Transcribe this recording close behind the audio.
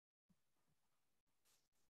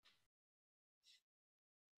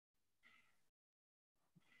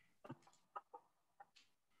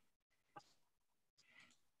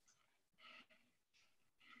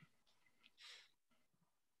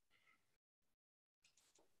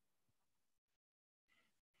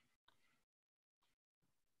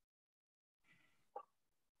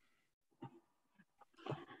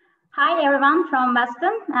Hi, everyone from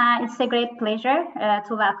Boston. It's a great pleasure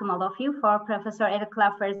to welcome all of you for Professor Eric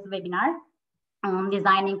Klopfer's webinar on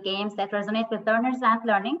designing games that resonate with learners and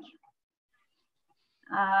learning.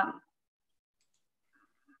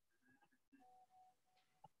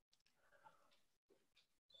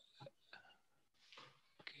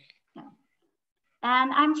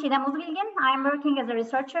 And I'm Cigdem. I'm working as a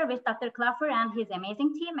researcher with Dr. Klopfer and his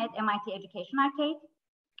amazing team at MIT Education Arcade.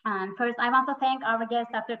 And first, I want to thank our guest,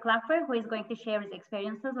 Dr. Klopfer, who is going to share his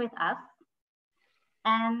experiences with us.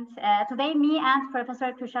 And today, me and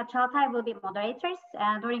Professor Kürşat Çağıltay will be moderators.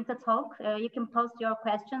 During the talk, you can post your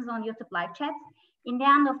questions on YouTube live chat. In the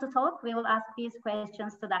end of the talk, we will ask these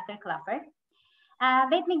questions to Dr. Klopfer.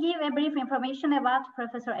 Let me give a brief information about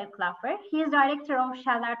Professor Eric Klopfer. He is director of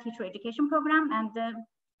Scheller Teacher Education Program and the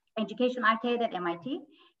Education Arcade at MIT.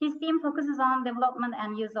 His team focuses on development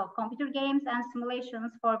and use of computer games and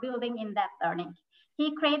simulations for building in-depth learning.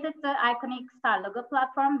 He created the iconic Star Logo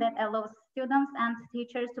platform that allows students and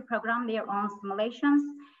teachers to program their own simulations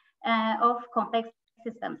of complex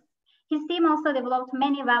systems. His team also developed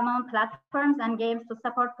many well-known platforms and games to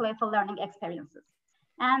support playful learning experiences.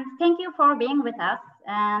 And thank you for being with us.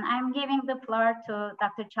 And I'm giving the floor to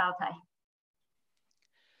Dr. Çağıltay.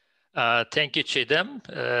 Thank you, Cigdem.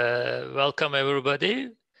 Welcome, everybody.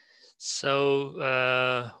 So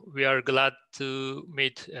we are glad to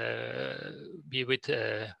be with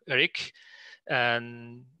Eric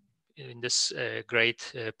and in this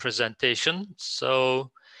great presentation. So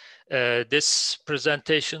this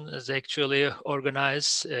presentation is actually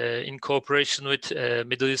organized in cooperation with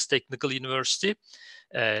Middle East Technical University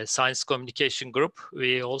Science Communication Group.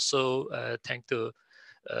 We also thank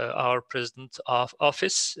our president of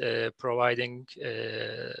office providing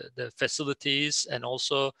the facilities and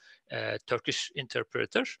also Turkish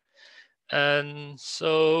interpreter. And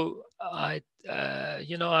so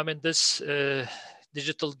this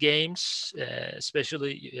digital games,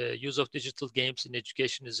 especially use of digital games in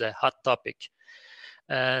education, is a hot topic.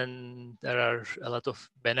 And there are a lot of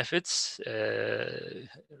benefits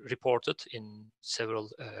reported in several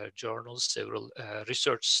journals, several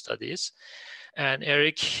research studies. And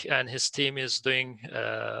Eric and his team is doing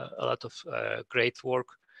a lot of great work.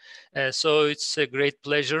 So it's a great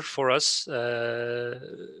pleasure for us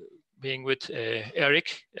being with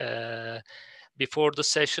Eric. Before the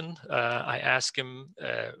session, I asked him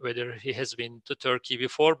whether he has been to Turkey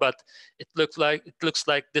before, but it looks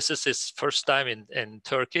like this is his first time in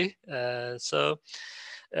Turkey. So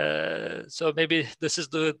maybe this is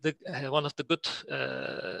one of the good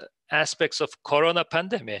aspects of Corona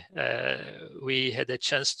pandemic. We had a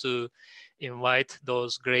chance to invite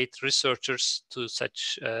those great researchers to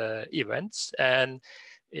such events, and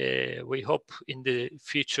we hope in the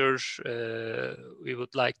future we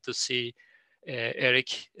would like to see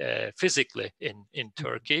Eric physically in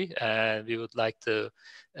Turkey, and we would like to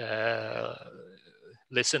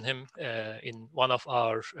listen him in one of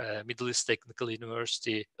our Middle East Technical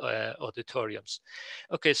University auditoriums.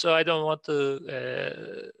 Okay, so I don't want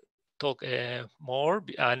to talk more.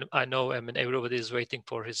 I know everybody is waiting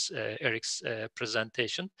for Eric's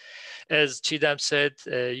presentation. As Cigdem said,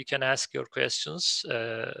 you can ask your questions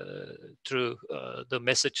through the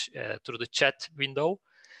message through the chat window.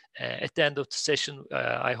 At the end of the session,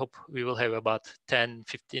 I hope we will have about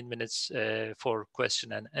 10-15 minutes for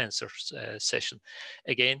question and answer session.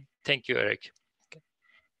 Again, thank you, Eric. Okay.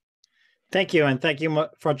 Thank you, and thank you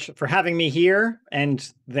for having me here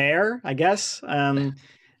and there, I guess.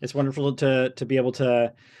 It's wonderful to be able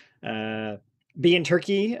to be in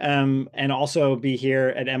Turkey and also be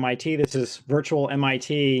here at MIT. This is virtual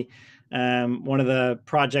MIT, one of the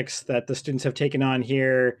projects that the students have taken on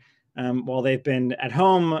here while they've been at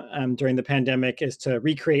home during the pandemic is to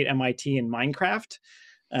recreate MIT in Minecraft.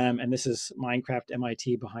 And this is Minecraft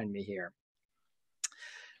MIT behind me here.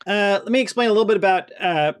 Let me explain a little bit about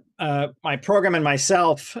my program and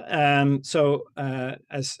myself. As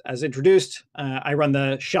introduced, I run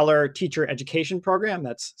the Scheller Teacher Education Program.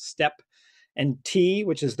 That's STEP and T,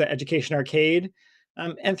 which is the Education Arcade.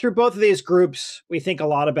 And through both of these groups, we think a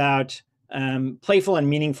lot about playful and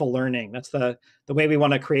meaningful learning. That's the way we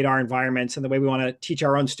want to create our environments and the way we want to teach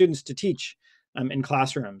our own students to teach in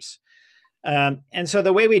classrooms. And so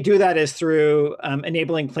the way we do that is through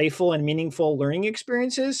enabling playful and meaningful learning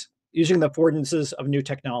experiences using the affordances of new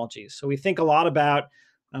technologies. So we think a lot about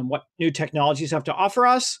what new technologies have to offer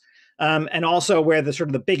us, and also where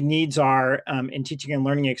the big needs are in teaching and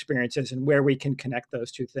learning experiences and where we can connect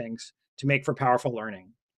those two things to make for powerful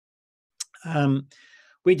learning.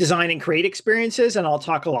 We design and create experiences, and I'll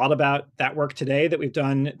talk a lot about that work today that we've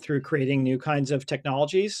done through creating new kinds of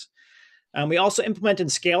technologies. We also implement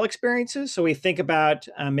and scale experiences. So we think about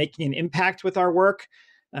making an impact with our work.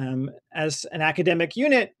 As an academic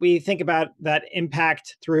unit, we think about that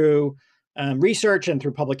impact through research and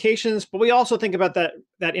through publications, but we also think about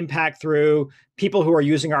that impact through people who are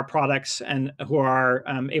using our products and who are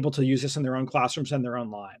able to use this in their own classrooms and their own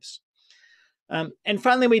lives. And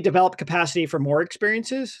finally, we develop capacity for more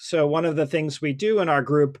experiences. So one of the things we do in our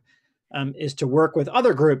group is to work with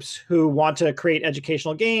other groups who want to create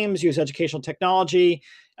educational games, use educational technology,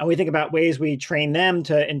 and we think about ways we train them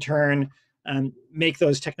to, in turn, make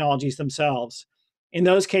those technologies themselves. In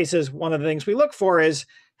those cases, one of the things we look for is,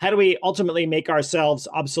 how do we ultimately make ourselves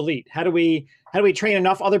obsolete? How do we train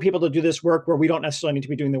enough other people to do this work where we don't necessarily need to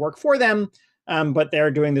be doing the work for them, but they're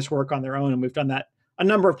doing this work on their own? And we've done that a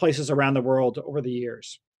number of places around the world over the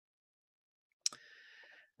years.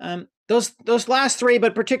 Those last three,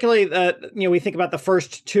 but particularly, we think about the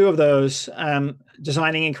first two of those,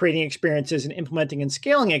 designing and creating experiences and implementing and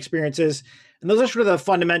scaling experiences. And those are sort of the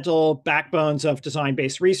fundamental backbones of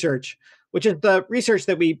design-based research, which is the research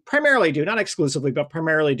that we primarily do, not exclusively, but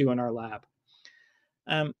primarily do in our lab.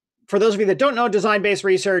 For those of you that don't know design-based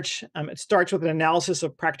research, it starts with an analysis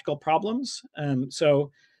of practical problems.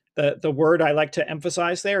 So the word I like to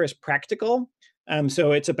emphasize there is practical.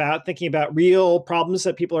 So it's about thinking about real problems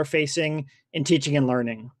that people are facing in teaching and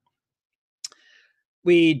learning.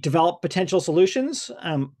 We develop potential solutions,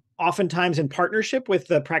 oftentimes in partnership with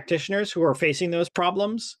the practitioners who are facing those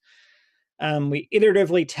problems. We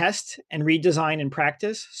iteratively test and redesign in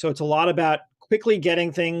practice. So it's a lot about quickly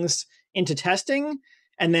getting things into testing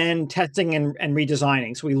and then testing and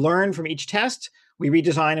redesigning. So we learn from each test, we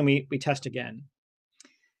redesign, and we test again.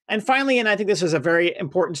 And finally, and I think this is a very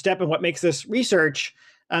important step in what makes this research,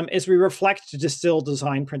 is we reflect to distill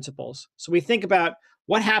design principles. So we think about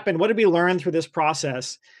what happened, what did we learn through this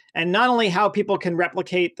process, and not only how people can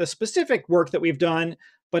replicate the specific work that we've done,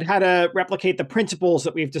 but how to replicate the principles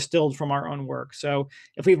that we've distilled from our own work. So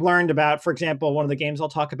if we've learned about, for example, one of the games I'll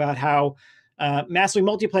talk about, how massively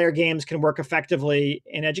multiplayer games can work effectively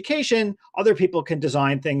in education, other people can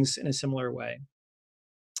design things in a similar way.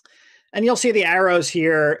 And you'll see the arrows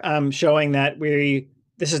here showing that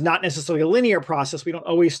this is not necessarily a linear process. We don't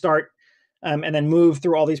always start and then move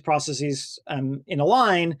through all these processes in a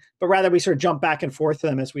line, but rather we sort of jump back and forth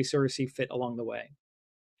them as we sort of see fit along the way.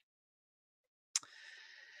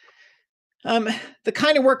 The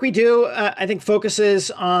kind of work we do, I think,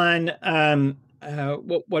 focuses on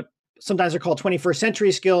what sometimes are called 21st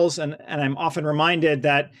century skills, and I'm often reminded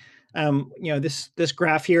that this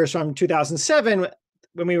graph here is from 2007.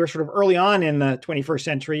 When we were sort of early on in the 21st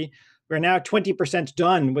century, we're now 20%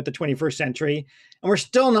 done with the 21st century, and we're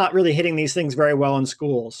still not really hitting these things very well in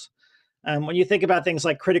schools. When you think about things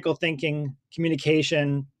like critical thinking,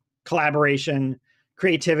 communication, collaboration,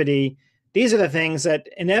 creativity, these are the things that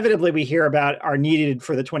inevitably we hear about are needed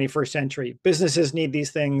for the 21st century. Businesses need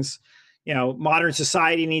these things. Modern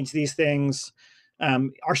society needs these things.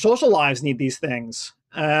 Our social lives need these things.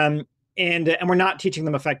 And we're not teaching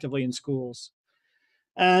them effectively in schools.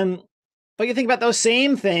 But you think about those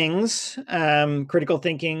same things, critical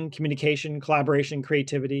thinking, communication, collaboration,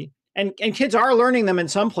 creativity, and kids are learning them in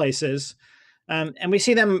some places. And we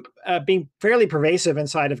see them being fairly pervasive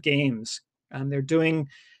inside of games. They're doing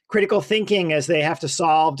critical thinking as they have to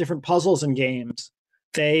solve different puzzles in games.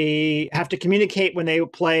 They have to communicate when they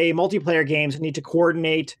play multiplayer games and need to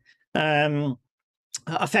coordinate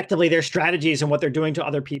effectively their strategies and what they're doing to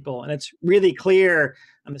other people. And it's really clear,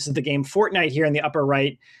 and this is the game Fortnite here in the upper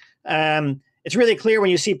right, it's really clear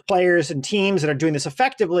when you see players and teams that are doing this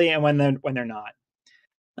effectively and when they're not.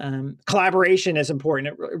 Collaboration is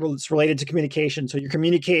important. It's related to communication. So you're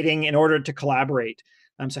communicating in order to collaborate.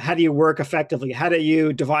 So how do you work effectively? How do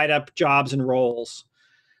you divide up jobs and roles?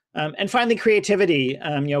 And finally, creativity.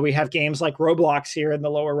 We have games like Roblox here in the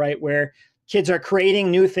lower right where kids are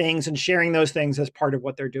creating new things and sharing those things as part of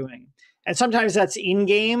what they're doing. And sometimes that's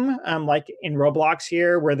in-game, like in Roblox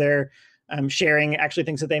here, where they're sharing actually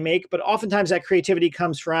things that they make. But oftentimes that creativity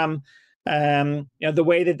comes from the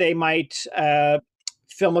way that they might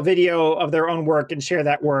film a video of their own work and share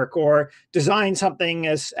that work, or design something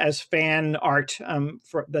as fan art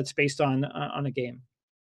that's based on a game.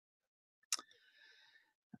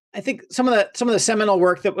 I think some of the seminal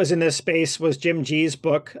work that was in this space was Jim Gee's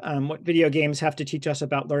book, What Video Games Have to Teach Us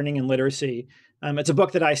About Learning and Literacy. It's a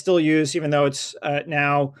book that I still use, even though it's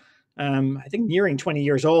now, I think, nearing 20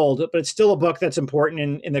 years old, but it's still a book that's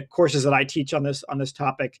important in the courses that I teach on this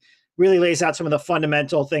topic. Really lays out some of the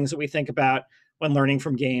fundamental things that we think about when learning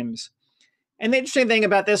from games. And the interesting thing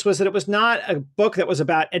about this was that it was not a book that was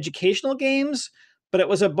about educational games, but it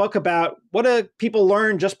was a book about what do people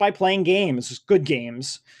learn just by playing games, good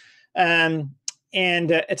games. And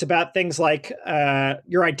it's about things like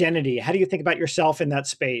your identity. How do you think about yourself in that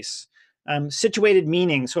space? Situated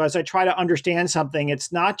meaning. So as I try to understand something,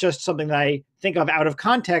 it's not just something that I think of out of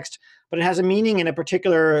context, but it has a meaning in a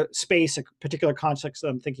particular space, a particular context that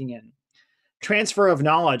I'm thinking in. Transfer of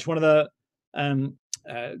knowledge. One of the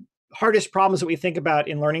hardest problems that we think about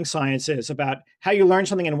in learning sciences about how you learn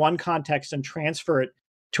something in one context and transfer it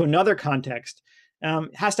to another context.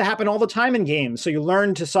 Has to happen all the time in games. So you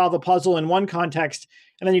learn to solve a puzzle in one context,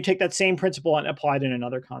 and then you take that same principle and apply it in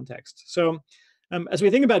another context. So as we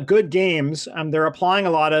think about good games, they're applying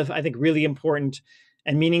a lot of, I think, really important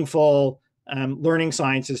and meaningful learning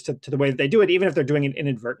sciences to the way that they do it, even if they're doing it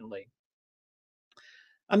inadvertently.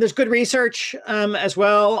 There's good research as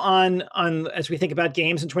well on as we think about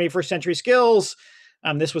games and 21st century skills.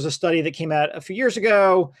 This was a study that came out a few years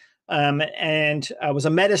ago and was a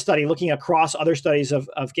meta study looking across other studies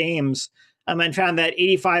of games and found that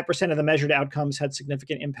 85% of the measured outcomes had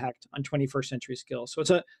significant impact on 21st century skills. So it's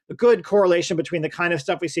a good correlation between the kind of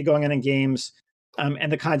stuff we see going on in games and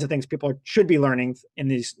the kinds of things people should be learning in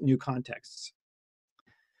these new contexts.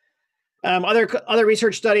 Other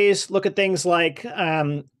research studies look at things like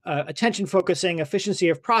attention focusing, efficiency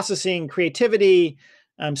of processing, creativity,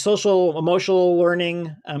 social, emotional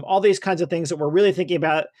learning, all these kinds of things that we're really thinking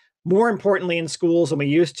about more importantly in schools than we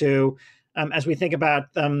used to. As we think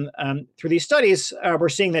about them through these studies, we're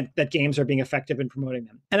seeing that games are being effective in promoting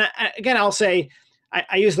them. And again, I'll say,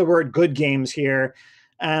 I use the word good games here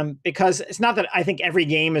because it's not that I think every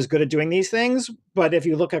game is good at doing these things, but if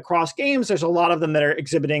you look across games, there's a lot of them that are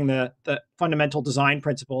exhibiting the fundamental design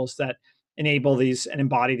principles that enable these and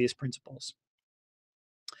embody these principles.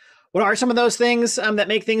 What are some of those things that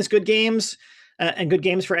make things good games and good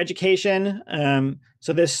games for education?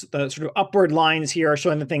 So the sort of upward lines here are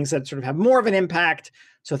showing the things that sort of have more of an impact.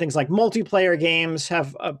 So things like multiplayer games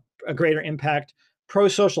have a greater impact.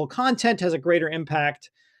 Pro-social content has a greater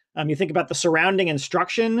impact. You think about the surrounding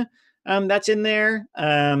instruction that's in there.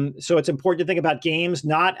 So it's important to think about games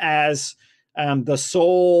not as the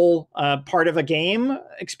sole part of a game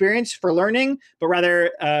experience for learning, but rather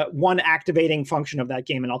one activating function of that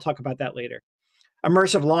game. And I'll talk about that later.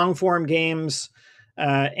 Immersive long-form games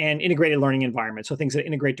and integrated learning environments. So things that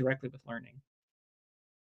integrate directly with learning.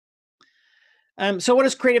 So what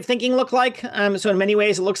does creative thinking look like? So in many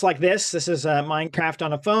ways, it looks like this. This is Minecraft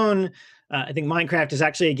on a phone. I think Minecraft is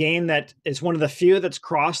actually a game that is one of the few that's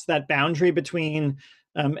crossed that boundary between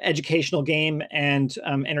educational game and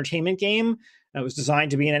entertainment game. It was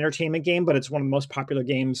designed to be an entertainment game, but it's one of the most popular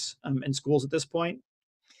games in schools at this point.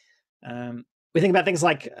 We think about things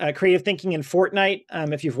like creative thinking in Fortnite.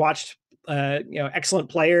 If you've watched excellent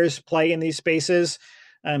players play in these spaces,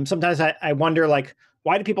 sometimes I wonder, like,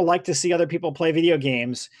 why do people like to see other people play video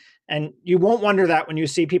games? And you won't wonder that when you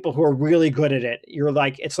see people who are really good at it. You're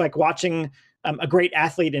like, it's like watching a great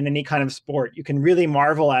athlete in any kind of sport. You can really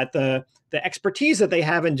marvel at the expertise that they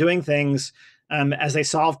have in doing things as they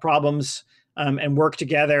solve problems and work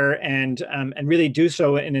together and really do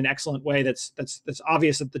so in an excellent way. That's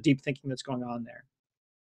obvious at the deep thinking that's going on there.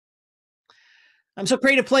 So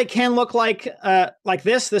creative play can look like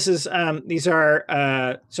this. These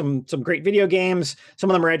are some great video games. Some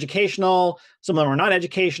of them are educational. Some of them are not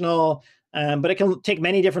educational. But it can take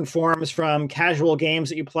many different forms, from casual games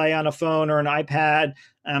that you play on a phone or an iPad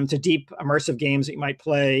to deep immersive games that you might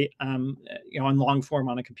play on long form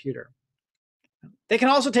on a computer. They can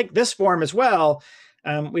also take this form as well.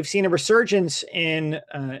 We've seen a resurgence in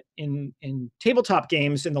tabletop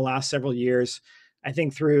games in the last several years. I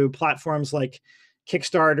think through platforms like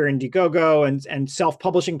Kickstarter and Indiegogo and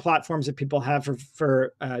self-publishing platforms that people have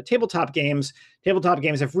for tabletop games. Tabletop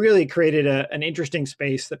games have really created an interesting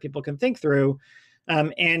space that people can think through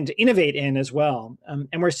and innovate in as well.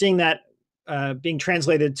 And we're seeing that being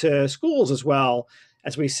translated to schools as well,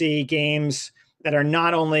 as we see games that are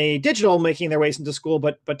not only digital making their ways into school,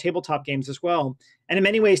 but tabletop games as well. And in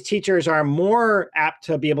many ways, teachers are more apt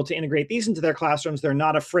to be able to integrate these into their classrooms. They're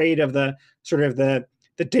not afraid of the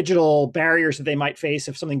digital barriers that they might face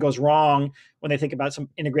if something goes wrong when they think about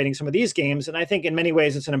integrating some of these games. And I think in many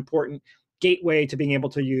ways, it's an important gateway to being able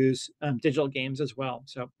to use digital games as well.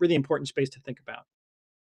 So really important space to think about.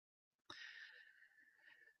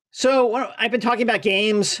 So I've been talking about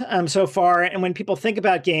games so far, and when people think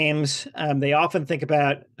about games, they often think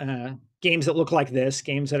about games that look like this,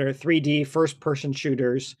 games that are 3D first-person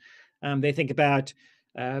shooters. They think about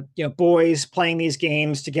boys playing these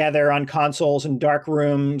games together on consoles in dark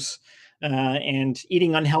rooms and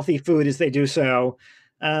eating unhealthy food as they do so,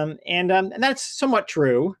 and that's somewhat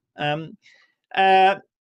true. And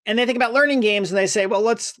they think about learning games and they say, well,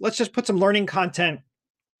 let's just put some learning content.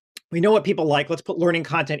 We know what people like. Let's put learning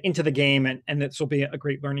content into the game, and this will be a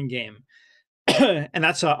great learning game. And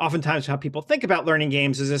that's oftentimes how people think about learning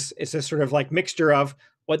games, is this sort of like mixture of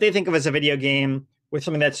what they think of as a video game with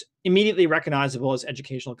something that's immediately recognizable as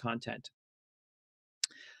educational content.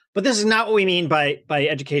 But this is not what we mean by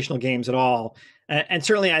educational games at all. And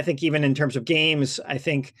certainly, I think even in terms of games, I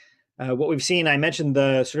think what we've seen, I mentioned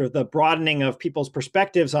the sort of the broadening of people's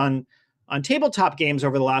perspectives on tabletop games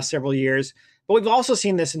over the last several years, but we've also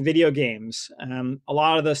seen this in video games. A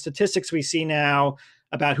lot of the statistics we see now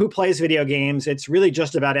about who plays video games, it's really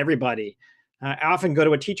just about everybody. I often go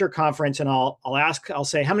to a teacher conference and I'll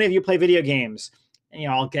say, how many of you play video games?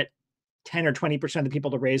 And I'll get 10 or 20% of the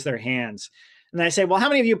people to raise their hands. And I say, well, how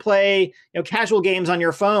many of you play casual games on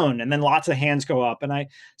your phone? And then lots of hands go up. And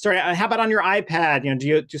how about on your iPad?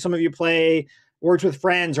 Do some of you play Words with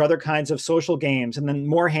Friends or other kinds of social games? And then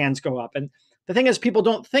more hands go up. And the thing is, people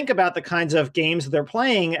don't think about the kinds of games that they're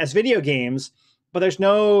playing as video games, but there's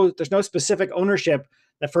no specific ownership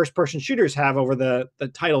that first-person shooters have over the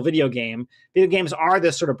title video game. Video games are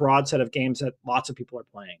this sort of broad set of games that lots of people are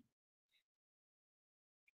playing.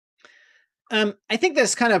 I think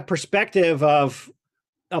this kind of perspective of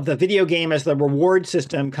the video game as the reward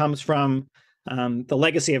system comes from the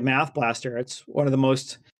legacy of Math Blaster. It's one of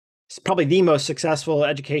it's probably the most successful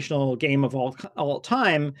educational game of all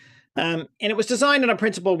time, and it was designed on a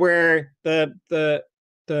principle where the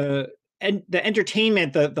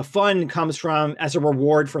entertainment, the fun comes from as a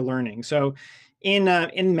reward for learning. So in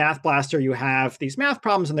Math Blaster, you have these math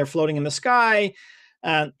problems and they're floating in the sky.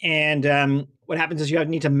 What happens is you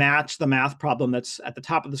need to match the math problem that's at the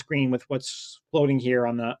top of the screen with what's floating here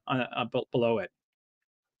on below it.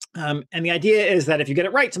 And the idea is that if you get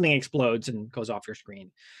it right, something explodes and goes off your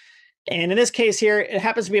screen. And in this case here, it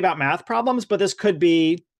happens to be about math problems, but this could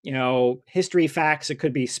be, history facts. It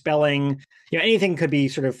could be spelling. Anything could be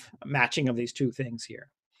sort of matching of these two things here.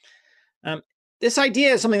 This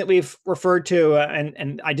idea is something that we've referred to,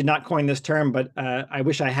 and I did not coin this term, but I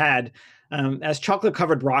wish I had, as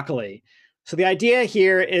chocolate-covered broccoli. So the idea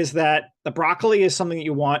here is that the broccoli is something that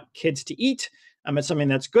you want kids to eat. It's something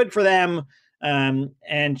that's good for them,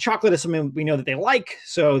 and chocolate is something we know that they like.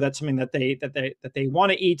 So that's something that they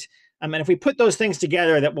want to eat. And if we put those things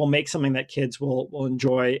together, that will make something that kids will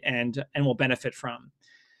enjoy and will benefit from.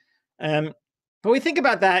 But we think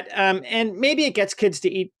about that, and maybe it gets kids to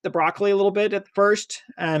eat the broccoli a little bit at first,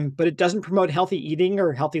 but it doesn't promote healthy eating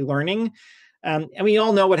or healthy learning. And we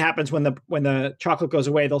all know what happens when the chocolate goes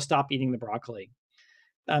away. They'll stop eating the broccoli.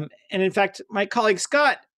 And in fact, my colleague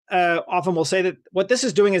Scott often will say that what this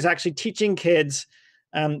is doing is actually teaching kids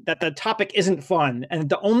that the topic isn't fun. And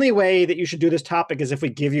the only way that you should do this topic is if we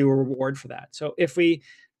give you a reward for that. So if we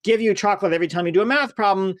give you chocolate every time you do a math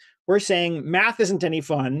problem, we're saying math isn't any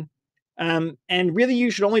fun. And really,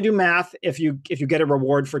 you should only do math if you get a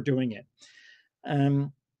reward for doing it.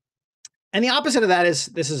 And the opposite of that is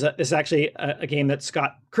this is actually a game that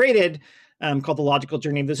Scott created called The Logical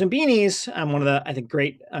Journey of the Zumbinis, one of the, I think,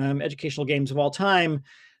 great educational games of all time.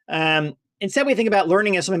 Instead, we think about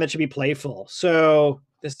learning as something that should be playful. So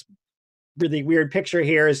this really weird picture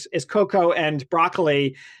here is cocoa and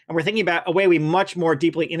broccoli, and we're thinking about a way we much more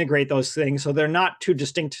deeply integrate those things. So they're not two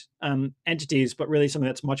distinct entities, but really something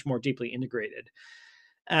that's much more deeply integrated.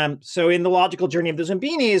 So in The Logical Journey of the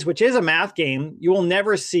Zumbinis, which is a math game, you will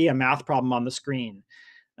never see a math problem on the screen.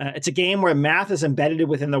 It's a game where math is embedded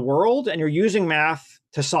within the world, and you're using math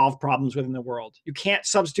to solve problems within the world. You can't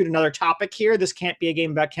substitute another topic here. This can't be a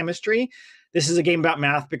game about chemistry. This is a game about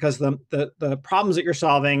math because the problems that you're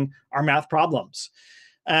solving are math problems.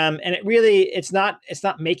 And it's not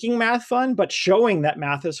making math fun, but showing that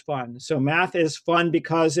math is fun. So math is fun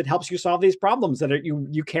because it helps you solve these problems that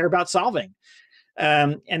you care about solving.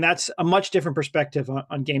 And that's a much different perspective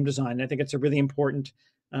on game design. I think it's a really important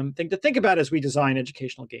thing to think about as we design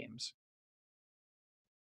educational games.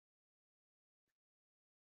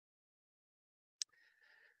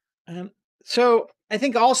 So I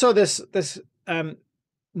think also this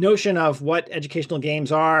notion of what educational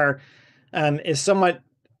games are is somewhat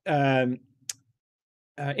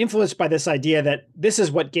influenced by this idea that this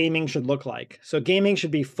is what gaming should look like. So gaming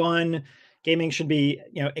should be fun. Gaming should be,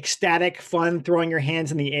 ecstatic, fun, throwing your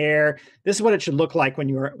hands in the air. This is what it should look like when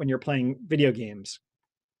you're playing video games.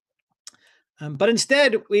 But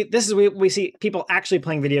instead, we see people actually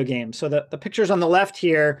playing video games. So the pictures on the left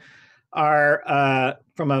here are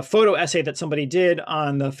from a photo essay that somebody did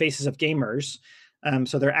on the faces of gamers.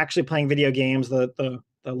 So they're actually playing video games. The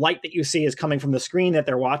light that you see is coming from the screen that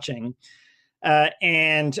they're watching.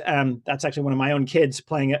 That's actually one of my own kids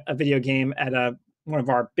playing a video game at one of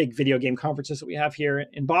our big video game conferences that we have here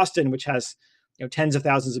in Boston, which has tens of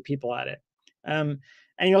thousands of people at it. And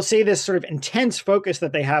you'll see this sort of intense focus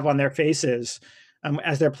that they have on their faces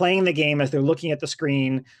as they're playing the game, as they're looking at the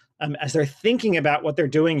screen, as they're thinking about what they're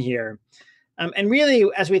doing here. And really,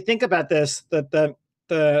 as we think about this, the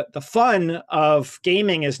fun of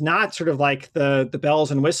gaming is not sort of like the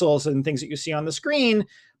bells and whistles and things that you see on the screen,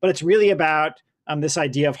 but it's really about this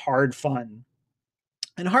idea of hard fun.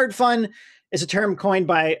 And hard fun is a term coined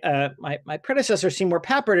by my predecessor, Seymour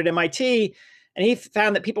Papert at MIT. And he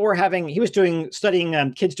found that people were he was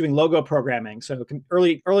studying kids doing logo programming. So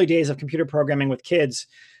early days of computer programming with kids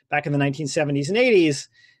back in the 1970s and 80s.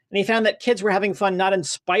 And he found that kids were having fun, not in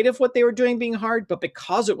spite of what they were doing being hard, but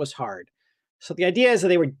because it was hard. So the idea is that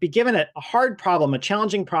they would be given a hard problem, a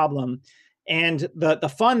challenging problem, and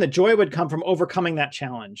the fun, the joy would come from overcoming that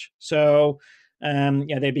challenge. So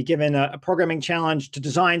they'd be given a programming challenge to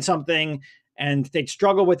design something, and they'd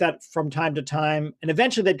struggle with that from time to time. And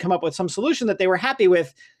eventually they'd come up with some solution that they were happy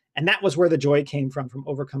with. And that was where the joy came from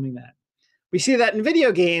overcoming that. We see that in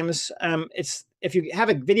video games. If you have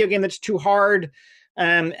a video game that's too hard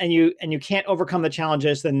and you can't overcome the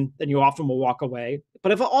challenges, then you often will walk away.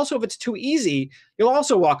 But if it's too easy, you'll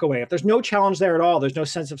also walk away. If there's no challenge there at all, there's no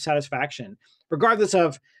sense of satisfaction, regardless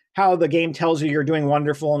of how the game tells you you're doing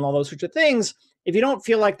wonderful and all those sorts of things. If you don't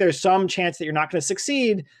feel like there's some chance that you're not going to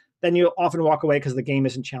succeed, then you'll often walk away because the game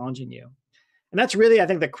isn't challenging you. And that's really, I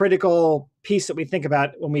think, the critical piece that we think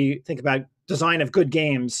about when we think about design of good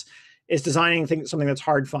games, is designing something that's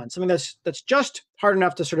hard fun, something that's just hard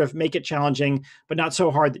enough to sort of make it challenging, but not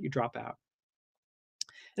so hard that you drop out.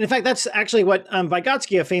 And in fact, that's actually what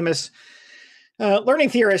Vygotsky, a famous learning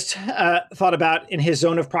theorist, thought about in his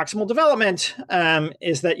zone of proximal development,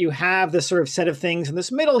 is that you have this sort of set of things in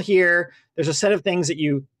this middle here. There's a set of things that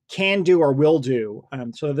you can do or will do.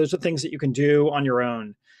 So those are things that you can do on your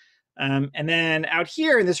own. And then out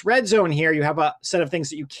here in this red zone here, you have a set of things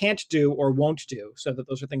that you can't do or won't do. So that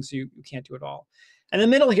those are things you can't do at all. And in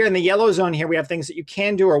the middle here, in the yellow zone here, we have things that you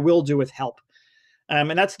can do or will do with help.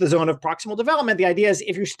 And that's the zone of proximal development. The idea is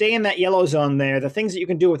if you stay in that yellow zone there, the things that you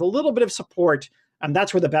can do with a little bit of support,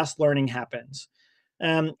 that's where the best learning happens.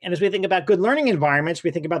 And as we think about good learning environments,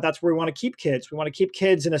 we think about that's where we want to keep kids. We want to keep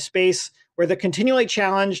kids in a space where they're continually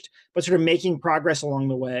challenged, but sort of making progress along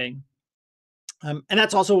the way. And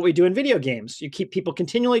that's also what we do in video games. You keep people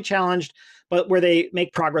continually challenged, but where they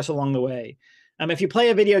make progress along the way. If you play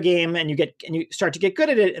a video game and you start to get good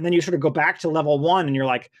at it, and then you sort of go back to level 1 and you're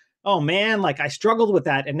like, oh man, like I struggled with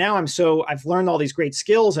that. And now I've learned all these great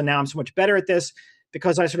skills and now I'm so much better at this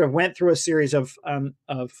because I sort of went through a series of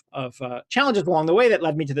challenges along the way that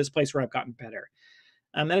led me to this place where I've gotten better.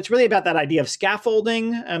 And it's really about that idea of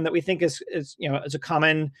scaffolding that we think is a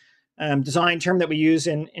common design term that we use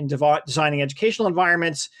in designing educational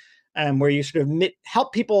environments, where you sort of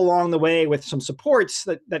help people along the way with some supports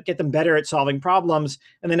that get them better at solving problems.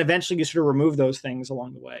 And then eventually you sort of remove those things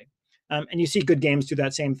along the way. And you see good games do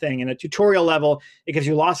that same thing. In a tutorial level, it gives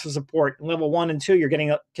you lots of support. In level 1 and 2,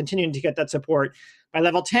 you're continuing to get that support. By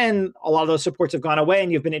level 10, a lot of those supports have gone away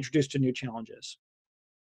and you've been introduced to new challenges.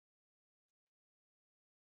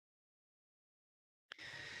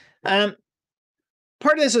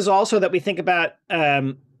 Part of this is also that we think about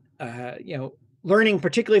learning,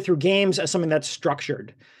 particularly through games, as something that's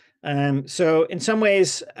structured. So in some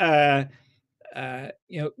ways,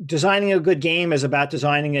 designing a good game is about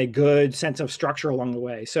designing a good sense of structure along the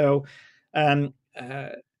way. So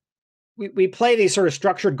we play these sort of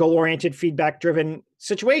structured, goal-oriented, feedback-driven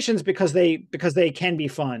situations because they can be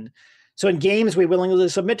fun. So in games, we willingly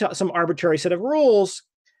submit to some arbitrary set of rules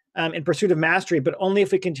in pursuit of mastery, but only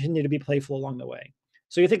if we continue to be playful along the way.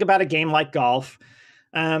 So you think about a game like golf,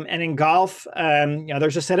 and in golf,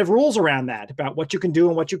 there's a set of rules around that about what you can do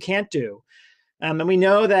and what you can't do. And we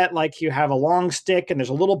know that like you have a long stick and there's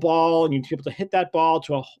a little ball and you need to be able to hit that ball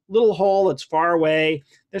to a little hole that's far away.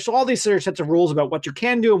 There's all these sort of sets of rules about what you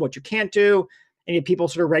can do and what you can't do. And people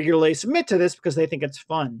sort of regularly submit to this because they think it's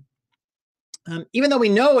fun. Even though we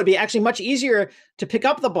know it'd be actually much easier to pick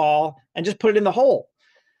up the ball and just put it in the hole.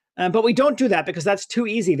 But we don't do that because that's too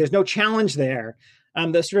easy. There's no challenge there.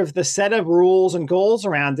 The set of rules and goals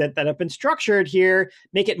around it that have been structured here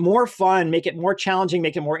make it more fun, make it more challenging,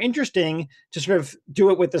 make it more interesting to sort of do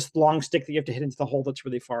it with this long stick that you have to hit into the hole that's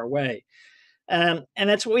really far away. And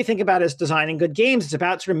that's what we think about as designing good games. It's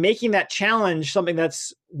about sort of making that challenge something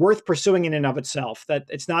that's worth pursuing in and of itself. That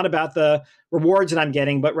it's not about the rewards that I'm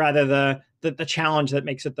getting, but rather the challenge that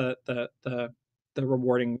makes it the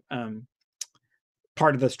rewarding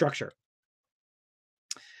part of the structure.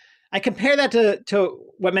 I compare that to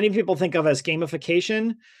what many people think of as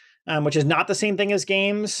gamification, which is not the same thing as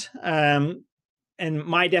games. And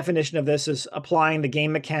my definition of this is applying the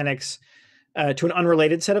game mechanics to an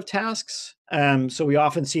unrelated set of tasks. So we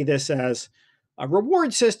often see this as a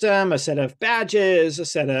reward system, a set of badges, a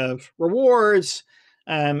set of rewards.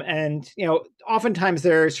 And oftentimes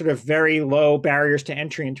there are sort of very low barriers to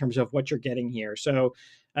entry in terms of what you're getting here. So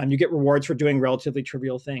you get rewards for doing relatively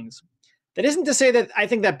trivial things. That isn't to say that I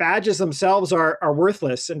think that badges themselves are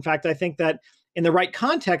worthless. In fact, I think that in the right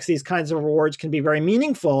context, these kinds of rewards can be very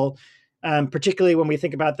meaningful, particularly when we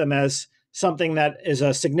think about them as something that is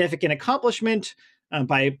a significant accomplishment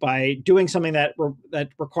by doing something that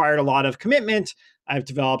required a lot of commitment. I've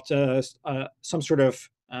developed some sort of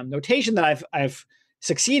notation that I've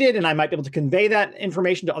succeeded, and I might be able to convey that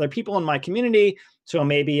information to other people in my community. So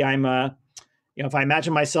maybe I'm, if I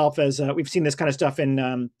imagine myself as, we've seen this kind of stuff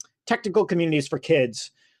in technical communities for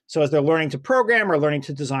kids. So as they're learning to program or learning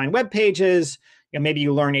to design web pages, maybe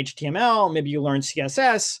you learn HTML, maybe you learn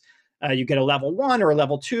CSS, you get a level 1 or a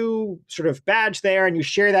level 2 sort of badge there, and you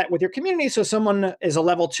share that with your community. So someone is a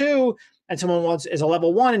level 2 and someone is a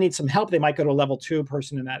level 1 and needs some help, they might go to a level 2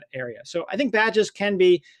 person in that area. So I think badges can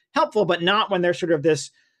be helpful, but not when they're sort of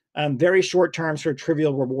this very short-term sort of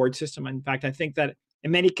trivial reward system. In fact, I think that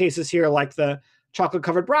in many cases here, like the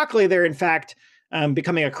chocolate-covered broccoli, they're in fact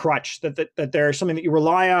becoming a crutch, that they're something that you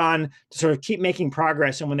rely on to sort of keep making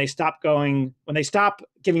progress. And when they stop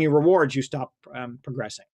giving you rewards, you stop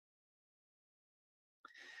progressing.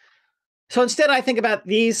 So instead, I think about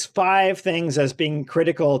these 5 things as being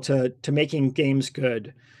critical to making games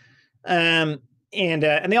good. And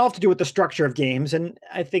they all have to do with the structure of games. And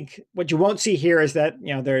I think what you won't see here is that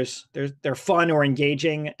they're fun or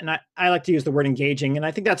engaging. And I like to use the word engaging. And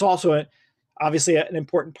I think that's also obviously an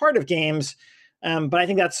important part of games. But I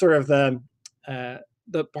think that's sort of the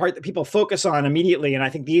part that people focus on immediately. And I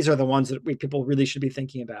think these are the ones that people really should be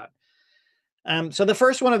thinking about. So the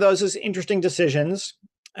first one of those is interesting decisions.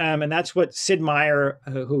 And that's what Sid Meier,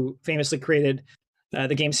 who famously created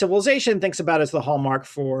the game Civilization, thinks about as the hallmark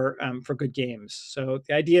for good games. So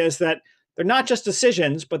the idea is that they're not just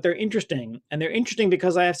decisions, but they're interesting. And they're interesting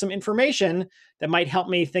because I have some information that might help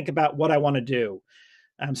me think about what I want to do.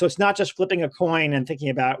 So it's not just flipping a coin and thinking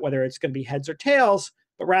about whether it's going to be heads or tails,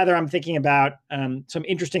 but rather I'm thinking about some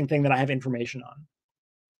interesting thing that I have information on.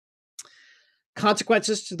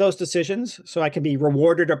 Consequences to those decisions. So I can be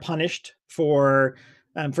rewarded or punished for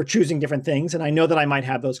choosing different things. And I know that I might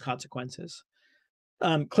have those consequences.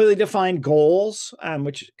 Clearly defined goals,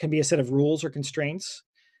 which can be a set of rules or constraints.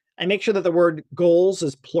 I make sure that the word goals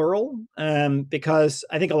is plural because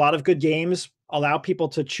I think a lot of good games allow people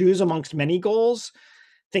to choose amongst many goals.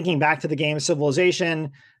 Thinking back to the game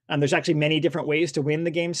Civilization, there's actually many different ways to win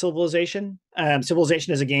the game Civilization.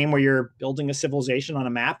 Civilization is a game where you're building a civilization on a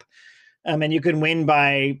map. And you can win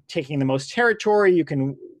by taking the most territory. You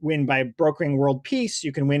can win by brokering world peace.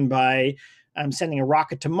 You can win by sending a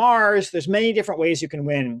rocket to Mars. There's many different ways you can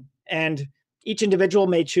win. And each individual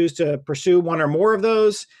may choose to pursue one or more of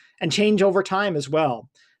those and change over time as well.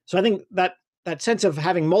 So I think that sense of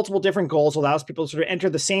having multiple different goals allows people to sort of enter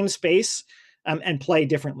the same space and play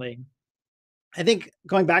differently. I think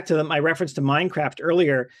going back to my reference to Minecraft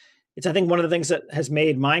earlier, it's, I think, one of the things that has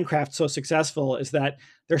made Minecraft so successful is that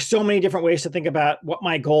there's so many different ways to think about what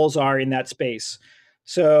my goals are in that space.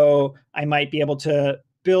 So I might be able to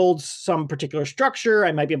build some particular structure.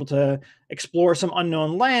 I might be able to explore some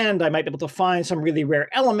unknown land. I might be able to find some really rare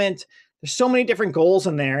element. There's so many different goals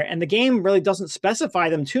in there, and the game really doesn't specify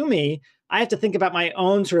them to me. I have to think about my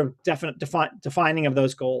own sort of definite defining of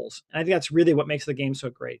those goals. And I think that's really what makes the game so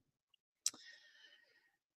great.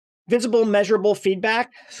 Visible, measurable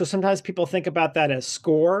feedback. So sometimes people think about that as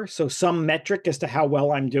score. So some metric as to how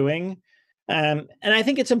well I'm doing. And I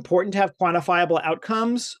think it's important to have quantifiable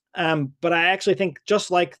outcomes. But I actually think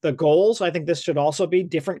just like the goals, I think this should also be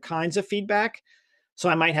different kinds of feedback. So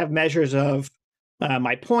I might have measures of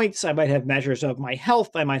my points. I might have measures of my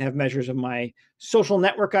health. I might have measures of my social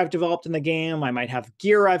network I've developed in the game. I might have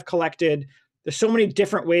gear I've collected. There's so many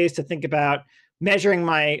different ways to think about measuring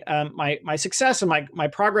my my success and my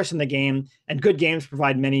progress in the game, and good games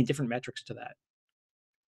provide many different metrics to that.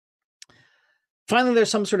 Finally, there's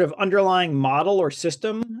some sort of underlying model or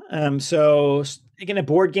system. So again, a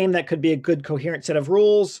board game that could be a good coherent set of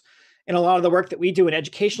rules. In a lot of the work that we do in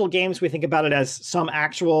educational games, we think about it as some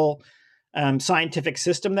actual scientific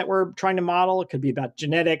system that we're trying to model. It could be about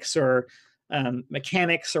genetics or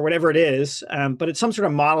mechanics or whatever it is, but it's some sort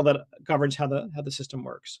of model that governs how the system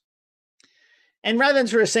works. And rather than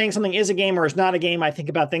sort of saying something is a game or is not a game, I think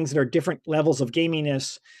about things that are different levels of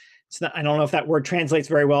gaminess. I don't know if that word translates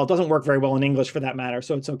very well. It doesn't work very well in English for that matter,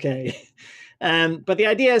 so it's okay. But the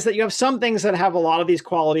idea is that you have some things that have a lot of these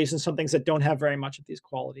qualities and some things that don't have very much of these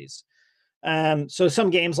qualities. So some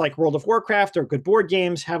games like World of Warcraft or good board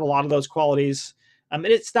games have a lot of those qualities. And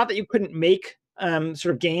it's not that you couldn't make sort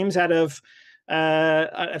of games out of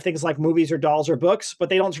things like movies or dolls or books, but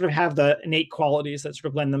they don't sort of have the innate qualities that sort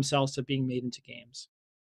of lend themselves to being made into games.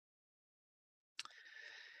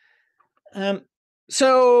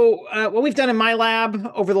 So what we've done in my lab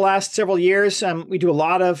over the last several years, we do a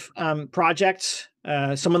lot of projects,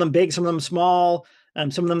 some of them big, some of them small.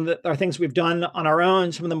 Some of them that are things we've done on our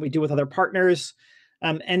own. Some of them we do with other partners.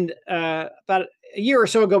 And about a year or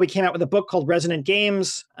so ago, we came out with a book called Resonant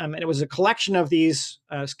Games. And it was a collection of these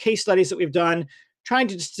case studies that we've done, trying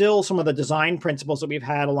to distill some of the design principles that we've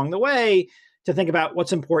had along the way to think about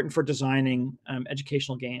what's important for designing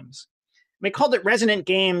educational games. We called it Resonant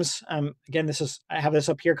Games. Again, I have this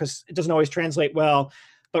up here because it doesn't always translate well.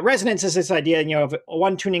 But resonance is this idea, of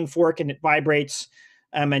one tuning fork and it vibrates.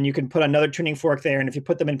 And you can put another tuning fork there. And if you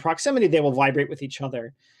put them in proximity, they will vibrate with each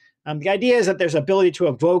other. The idea is that there's ability to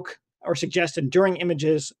evoke or suggest enduring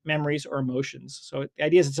images, memories, or emotions. So the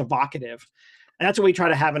idea is it's evocative. And that's what we try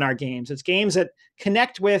to have in our games. It's games that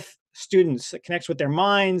connect with students. It connects with their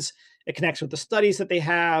minds. It connects with the studies that they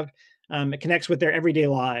have. It connects with their everyday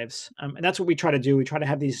lives. And that's what we try to do. We try to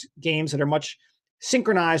have these games that are much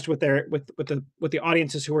synchronized with the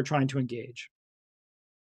audiences who we're trying to engage.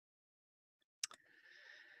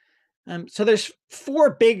 So there's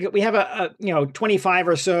we have 25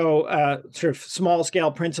 or so sort of small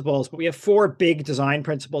scale principles, but we have 4 big design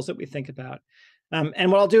principles that we think about.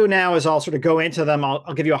 And what I'll do now is I'll sort of go into them.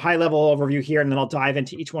 I'll give you a high level overview here, and then I'll dive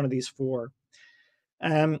into each one of these 4.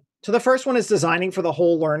 So the first one is designing for the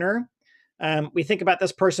whole learner. We think about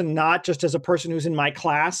this person not just as a person who's in my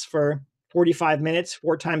class for 45 minutes,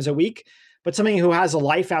 4 times a week, but somebody who has a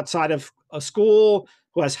life outside of a school,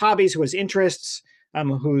 who has hobbies, who has interests,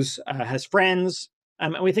 who has friends,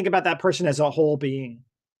 and we think about that person as a whole being.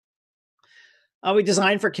 We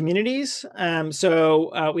design for communities,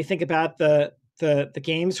 so we think about the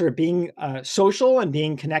games sort of being social and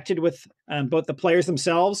being connected with both the players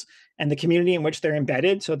themselves and the community in which they're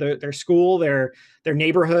embedded. So their school, their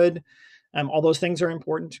neighborhood, all those things are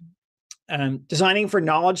important. Designing for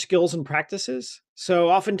knowledge, skills, and practices. So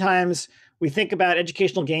oftentimes we think about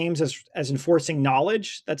educational games as enforcing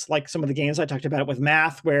knowledge. That's like some of the games I talked about with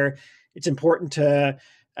math, where it's important to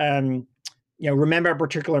remember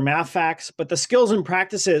particular math facts. But the skills and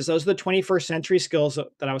practices, those are the 21st century skills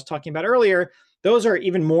that I was talking about earlier. Those are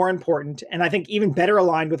even more important, and I think even better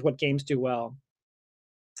aligned with what games do well.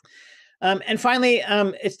 And finally,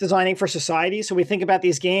 it's designing for society. So we think about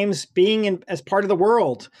these games being as part of the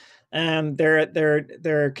world.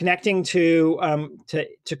 They're connecting to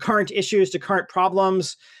current issues, to current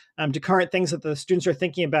problems, to current things that the students are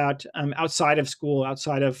thinking about outside of school,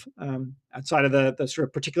 outside of the sort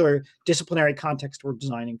of particular disciplinary context we're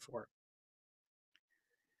designing for.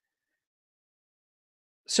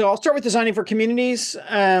 So I'll start with designing for communities.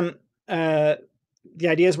 The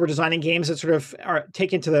idea is we're designing games that sort of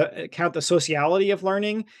take into account the sociality of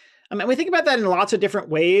learning. And we think about that in lots of different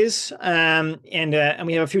ways. And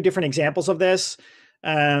we have a few different examples of this.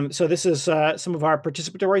 So this is some of our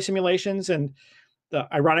participatory simulations. And the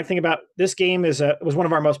ironic thing about this game is it was one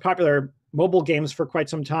of our most popular mobile games for quite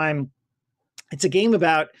some time. It's a game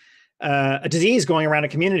about a disease going around a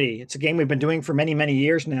community. It's a game we've been doing for many, many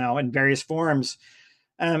years now in various forms.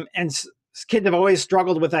 And kids have always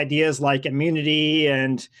struggled with ideas like immunity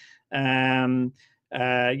and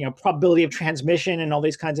probability of transmission and all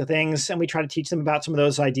these kinds of things. And we try to teach them about some of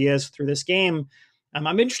those ideas through this game.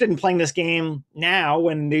 I'm interested in playing this game now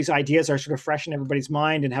when these ideas are sort of fresh in everybody's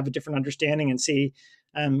mind and have a different understanding and see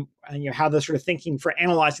how the sort of thinking for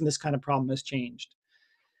analyzing this kind of problem has changed.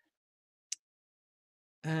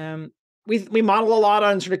 We model a lot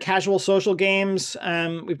on sort of casual social games.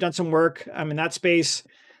 We've done some work in that space.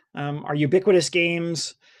 Our ubiquitous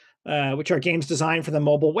games, which are games designed for the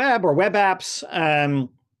mobile web or web apps.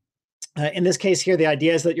 In this case here, the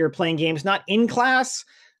idea is that you're playing games not in class,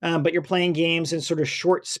 but you're playing games in sort of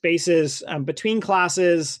short spaces between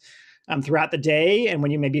classes throughout the day. And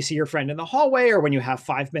when you maybe see your friend in the hallway or when you have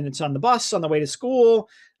 5 minutes on the bus on the way to school,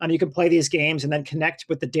 you can play these games and then connect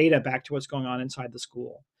with the data back to what's going on inside the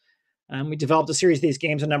school. We developed a series of these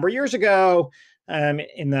games a number of years ago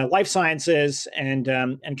in the life sciences and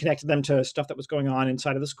connected them to stuff that was going on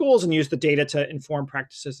inside of the schools and used the data to inform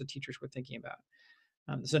practices that teachers were thinking about.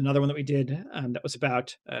 This is another one that we did that was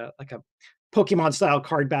about like a Pokemon-style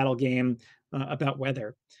card battle game about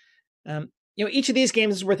weather. each of these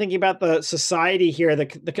games, we're thinking about the society here,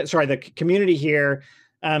 the community here.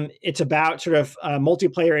 It's about sort of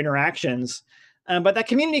multiplayer interactions, but that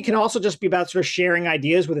community can also just be about sort of sharing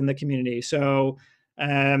ideas within the community. So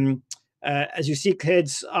as you see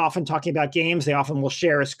kids often talking about games, they often will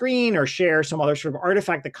share a screen or share some other sort of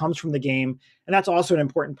artifact that comes from the game. And that's also an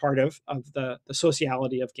important part of the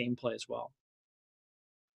sociality of gameplay as well.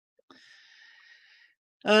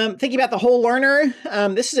 Thinking about the whole learner,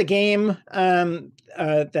 this is a game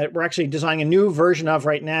that we're actually designing a new version of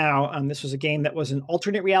right now. This was a game that was an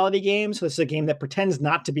alternate reality game. So this is a game that pretends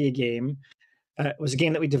not to be a game. It was a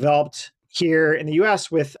game that we developed here in the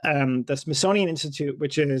US with the Smithsonian Institute,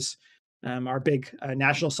 which is our big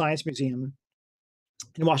National Science Museum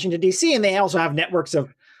in Washington, D.C. And they also have networks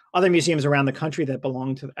of other museums around the country that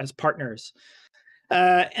belong to as partners.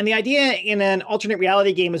 And the idea in an alternate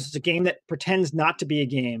reality game is it's a game that pretends not to be a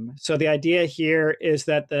game. So the idea here is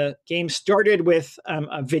that the game started with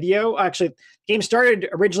a video. Actually, the game started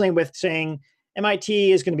originally with saying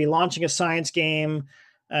MIT is going to be launching a science game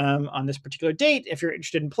on this particular date. If you're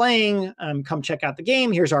interested in playing, come check out the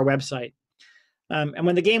game. Here's our website. And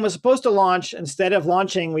when the game was supposed to launch, instead of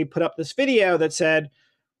launching, we put up this video that said,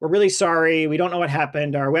 "We're really sorry. We don't know what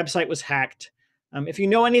happened. Our website was hacked. If you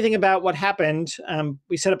know anything about what happened,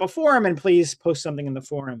 we set up a forum, and please post something in the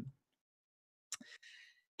forum."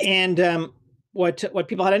 And what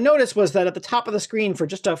people had to notice was that at the top of the screen, for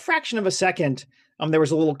just a fraction of a second, there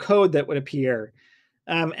was a little code that would appear.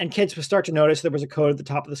 And kids would start to notice there was a code at the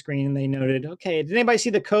top of the screen, and they noted, "Okay, did anybody see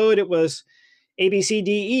the code? It was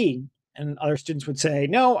ABCDE." And other students would say,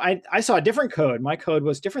 "No, I saw a different code. My code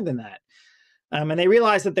was different than that." And they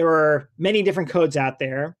realized that there were many different codes out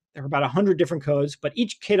there. There were about 100 different codes, but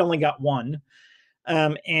each kid only got one.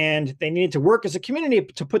 And they needed to work as a community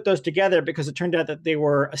to put those together because it turned out that they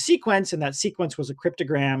were a sequence, and that sequence was a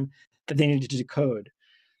cryptogram that they needed to decode.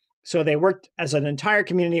 So they worked as an entire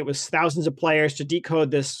community. It was thousands of players to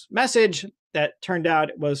decode this message that turned out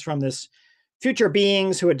it was from this future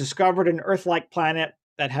beings who had discovered an Earth-like planet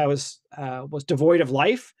that was devoid of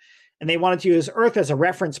life. And they wanted to use Earth as a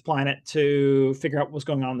reference planet to figure out what was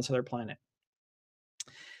going on this other planet.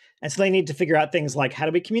 And so they need to figure out things like, how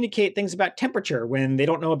do we communicate things about temperature when they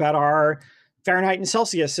don't know about our Fahrenheit and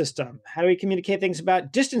Celsius system? How do we communicate things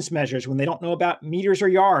about distance measures when they don't know about meters or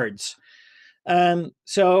yards?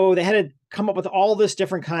 So they had to come up with all this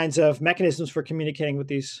different kinds of mechanisms for communicating with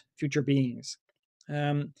these future beings.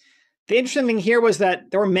 The interesting thing here was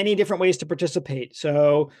that there were many different ways to participate.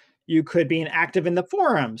 So you could be active in the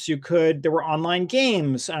forums. There were online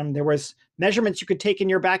games. There was measurements you could take in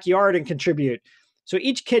your backyard and contribute. So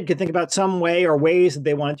each kid could think about some way or ways that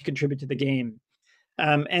they wanted to contribute to the game.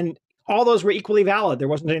 And all those were equally valid. There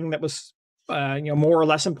wasn't anything that was more or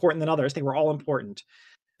less important than others. They were all important.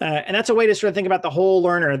 And that's a way to sort of think about the whole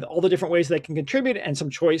learner, all the different ways they can contribute, and some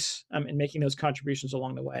choice in making those contributions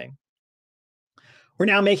along the way. We're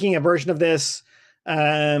now making a version of this,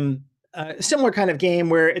 a similar kind of game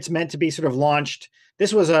where it's meant to be sort of launched.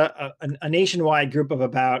 This was a nationwide group of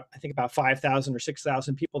about 5,000 or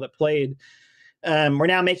 6,000 people that played. We're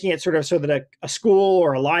now making it sort of so that a school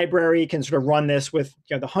or a library can sort of run this with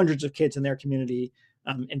the hundreds of kids in their community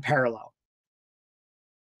in parallel.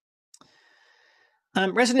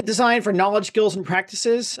 Resident design for knowledge, skills, and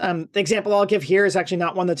practices. The example I'll give here is actually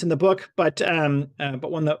not one that's in the book, but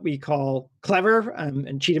one that we call Clever.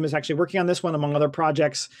 And Cigdem is actually working on this one among other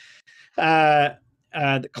projects. The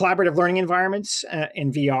collaborative learning environments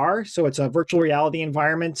in VR. So it's a virtual reality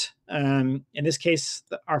environment. In this case,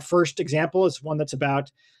 our first example is one that's about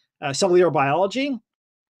cellular biology.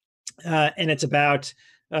 And it's about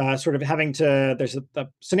sort of having to, there's the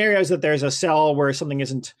scenarios that there's a cell where something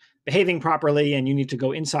isn't behaving properly and you need to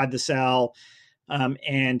go inside the cell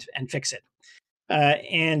and fix it.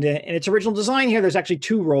 And in its original design here, there's actually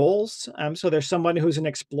two roles. So there's someone who's an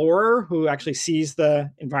explorer who actually sees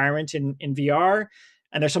the environment in VR.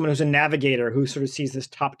 And there's someone who's a navigator who sort of sees this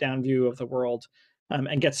top-down view of the world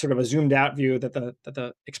and gets sort of a zoomed out view that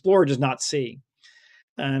the explorer does not see.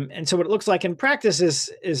 And so what it looks like in practice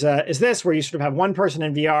is this, where you sort of have one person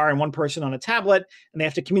in VR and one person on a tablet, and they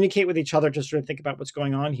have to communicate with each other to sort of think about what's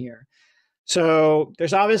going on here. So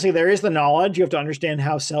there is the knowledge. You have to understand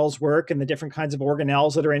how cells work and the different kinds of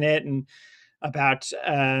organelles that are in it, and about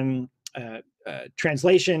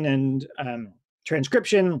translation and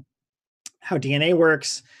transcription, how DNA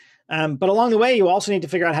works. But along the way, you also need to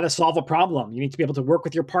figure out how to solve a problem. You need to be able to work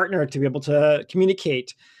with your partner to be able to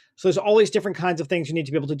communicate. So there's all these different kinds of things you need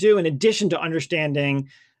to be able to do in addition to understanding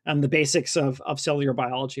the basics of cellular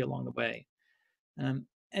biology along the way.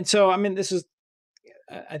 And so, I mean, this is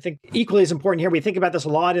I think equally as important here, we think about this a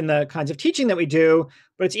lot in the kinds of teaching that we do,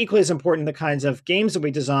 but it's equally as important in the kinds of games that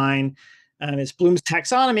we design. It's Bloom's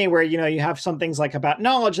taxonomy, where you have some things like about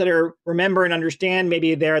knowledge that are remember and understand,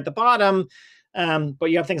 maybe there at the bottom,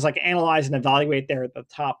 but you have things like analyze and evaluate there at the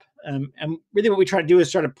top. And really what we try to do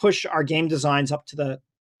is try to push our game designs up to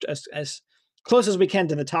as close as we can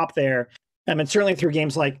to the top there. And certainly through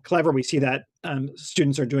games like Clever, we see that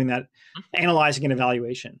students are doing that analyzing and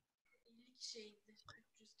evaluation.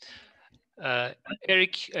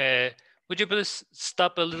 Eric, would you please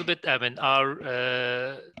stop a little bit? I mean,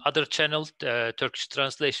 our other channel, Turkish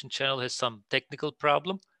translation channel, has some technical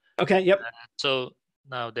problem. Okay, yep. So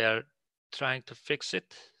now they're trying to fix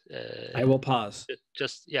it. I will pause.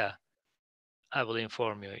 Yeah, I will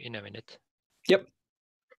inform you in a minute. Yep.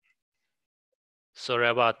 Sorry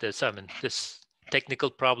about this. I mean, this technical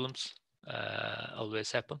problems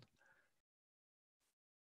always happen.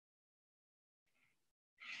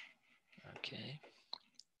 Okay,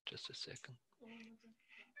 just a second.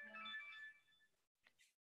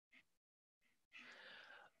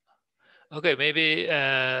 Okay, maybe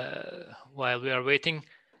while we are waiting,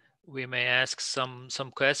 we may ask some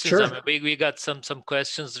questions. Sure. I mean, we got some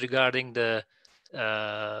questions regarding the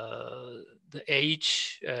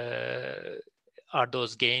age. Are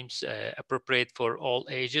those games appropriate for all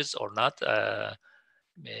ages or not?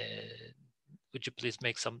 Would you please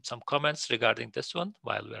make some comments regarding this one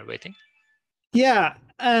while we are waiting? Yeah,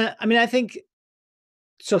 I mean, I think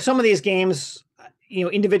so. Some of these games,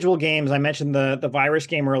 individual games. I mentioned the virus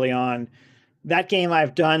game early on. That game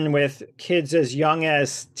I've done with kids as young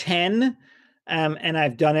as 10, and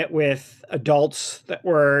I've done it with adults that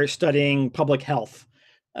were studying public health.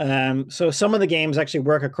 So some of the games actually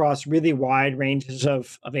work across really wide ranges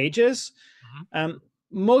of ages. Mm-hmm.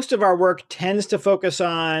 Most of our work tends to focus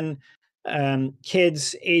on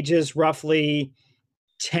kids ages roughly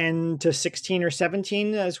 10 to 16 or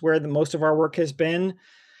 17 is where most of our work has been.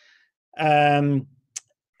 In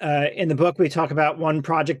the book, we talk about one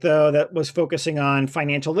project, though, that was focusing on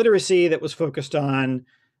financial literacy, that was focused on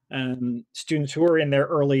students who are in their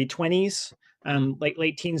early 20s,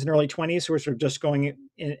 late teens and early 20s, who are sort of just going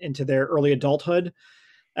into their early adulthood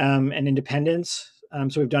and independence.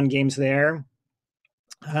 So we've done games there.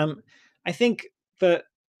 I think the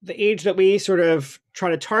age that we sort of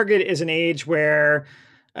try to target is an age where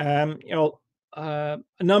a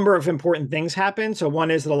number of important things happen. So one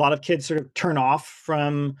is that a lot of kids sort of turn off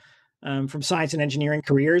from science and engineering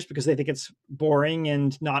careers because they think it's boring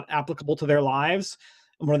and not applicable to their lives.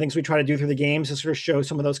 And one of the things we try to do through the games is sort of show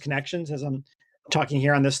some of those connections, as I'm talking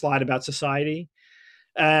here on this slide about society.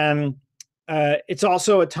 It's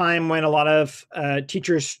also a time when a lot of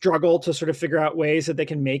teachers struggle to sort of figure out ways that they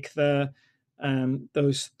can make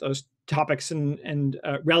those topics and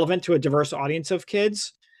relevant to a diverse audience of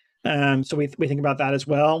kids. So we think about that as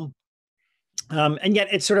well. And yet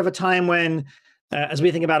it's sort of a time when, as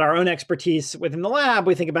we think about our own expertise within the lab,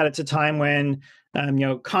 we think about it's a time when,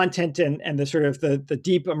 content and the sort of the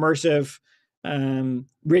deep, immersive,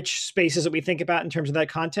 rich spaces that we think about in terms of that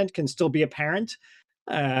content can still be apparent.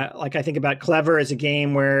 Like I think about Clever as a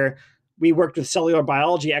game where we worked with cellular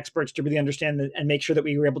biology experts to really understand and make sure that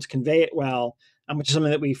we were able to convey it well, which is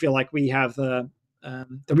something that we feel like we have the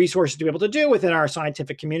resources to be able to do within our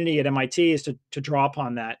scientific community at MIT is to draw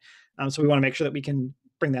upon that. So we want to make sure that we can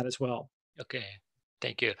bring that as well. Okay,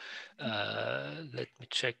 thank you. Let me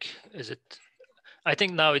check. Is it? I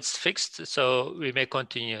think now it's fixed, so we may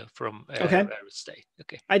continue from where we stay.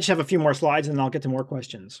 Okay. I just have a few more slides, and then I'll get to more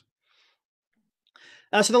questions.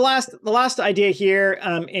 So the last idea here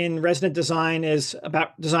in resident design is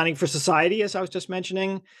about designing for society, as I was just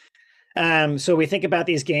mentioning. So we think about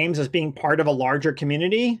these games as being part of a larger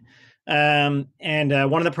community. And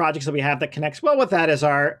one of the projects that we have that connects well with that is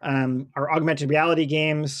our augmented reality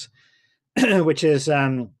games, which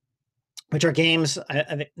are games. I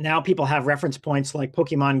think now people have reference points like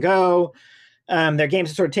Pokemon Go. They're games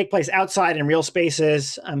that sort of take place outside in real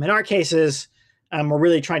spaces. In our cases, we're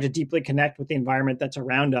really trying to deeply connect with the environment that's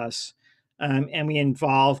around us. And we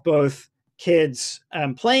involve both kids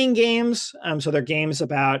playing games. So they're games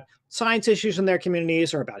about science issues in their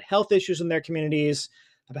communities or about health issues in their communities,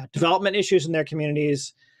 about development issues in their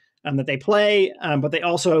communities that they play, but they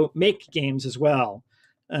also make games as well.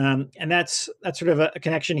 And that's sort of a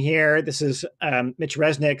connection here. This is Mitch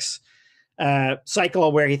Resnick's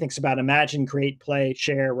cycle where he thinks about imagine, create, play,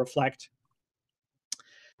 share, reflect.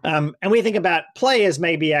 And we think about play as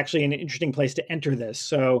maybe actually an interesting place to enter this.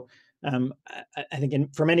 So I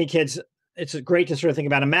think for many kids, it's great to sort of think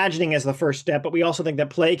about imagining as the first step, but we also think that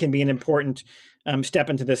play can be an important step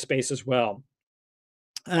into this space as well.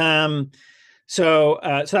 So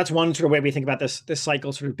that's one sort of way we think about this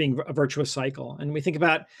cycle sort of being a virtuous cycle. And we think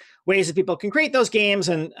about ways that people can create those games.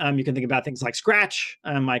 And you can think about things like Scratch.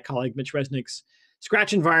 My colleague Mitch Resnick's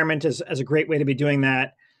Scratch environment as a great way to be doing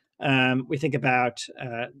that. We think about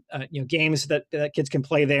games that kids can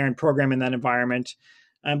play there and program in that environment.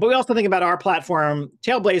 But we also think about our platform,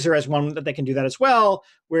 Tailblazer, as one that they can do that as well,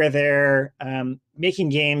 where they're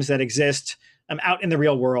making games that exist out in the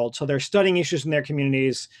real world. So they're studying issues in their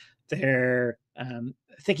communities. They're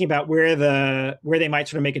thinking about where they might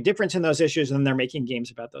sort of make a difference in those issues, and then they're making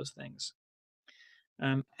games about those things.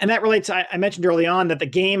 And that relates, I mentioned early on that the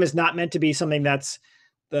game is not meant to be something that's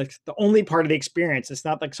the only part of the experience. It's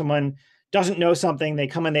not like someone doesn't know something, they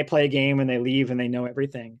come and they play a game and they leave and they know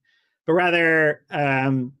everything. But rather,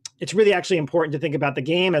 it's really actually important to think about the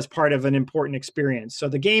game as part of an important experience. So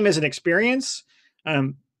the game is an experience.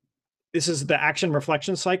 This is the action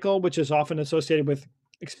reflection cycle, which is often associated with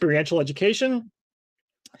experiential education.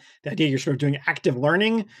 The idea you're sort of doing active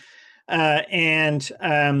learning. And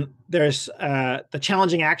there's the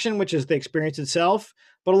challenging action, which is the experience itself.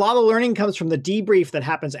 But a lot of learning comes from the debrief that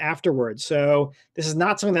happens afterwards. So this is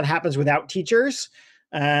not something that happens without teachers.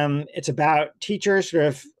 It's about teachers sort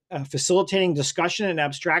of facilitating discussion and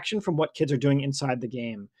abstraction from what kids are doing inside the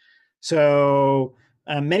game. So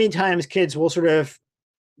many times kids will sort of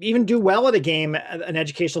even do well at a game, an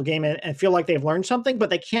educational game, and feel like they've learned something, but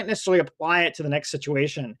they can't necessarily apply it to the next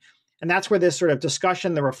situation. And that's where this sort of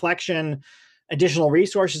discussion, the reflection, additional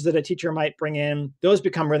resources that a teacher might bring in, those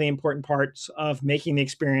become really important parts of making the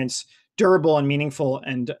experience durable and meaningful,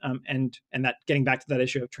 and that getting back to that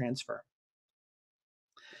issue of transfer.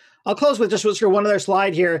 I'll close with just sort of one other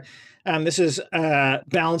slide here. This is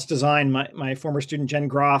balanced design. My former student, Jen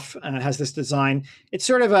Groff, has this design. It's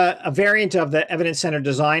sort of a variant of the evidence-centered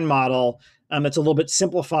design model. It's a little bit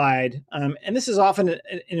simplified. And this is often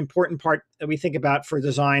an important part that we think about for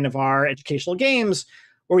design of our educational games,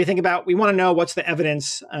 where we think about, we want to know what's the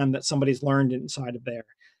evidence that somebody's learned inside of there.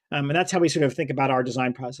 And that's how we sort of think about our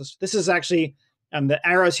design process. This is actually, the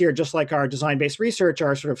arrows here, just like our design-based research,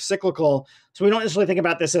 are sort of cyclical. So we don't necessarily think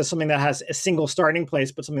about this as something that has a single starting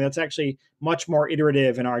place, but something that's actually much more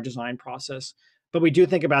iterative in our design process. But we do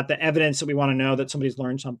think about the evidence that we want to know that somebody's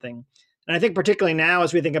learned something. And I think particularly now,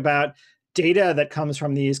 as we think about data that comes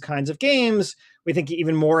from these kinds of games, we think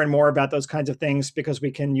even more and more about those kinds of things, because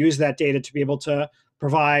we can use that data to be able to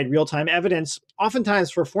provide real-time evidence,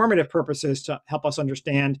 oftentimes for formative purposes, to help us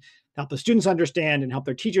understand, help the students understand, and help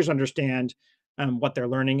their teachers understand what they're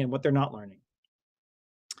learning and what they're not learning.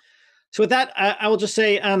 So with that, I will just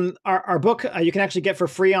say our book, you can actually get for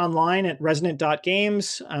free online at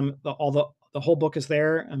resonant.games. The whole book is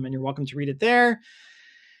there, and you're welcome to read it there.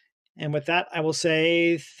 And with that, I will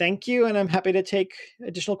say thank you, and I'm happy to take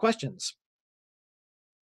additional questions.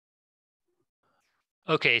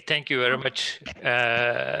 Okay, thank you very much,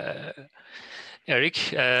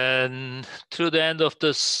 Eric. And through the end of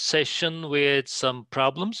the session, we had some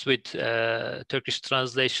problems with Turkish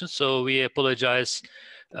translation, so we apologize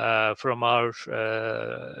from our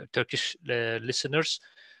Turkish listeners,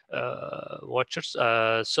 watchers.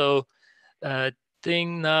 So I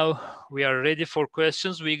think now we are ready for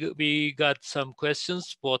questions. We got some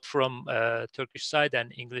questions both from Turkish side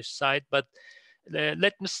and English side, but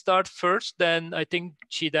let me start first. Then I think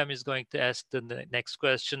Cigdem is going to ask the next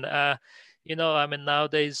question. You know, I mean,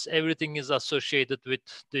 nowadays everything is associated with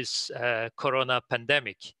this corona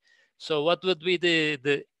pandemic. So what would be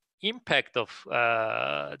the impact of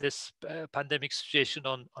this pandemic situation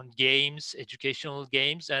on games, educational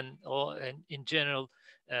games, and in general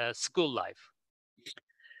school life?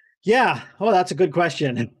 Yeah, well, that's a good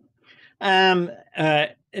question.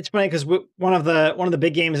 It's funny because one of the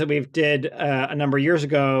big games that we've did a number of years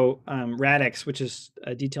ago, Radix, which is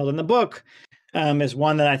detailed in the book, is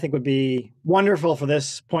one that I think would be wonderful for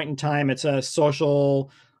this point in time. It's a social,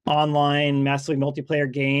 online, massively multiplayer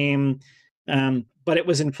game, but it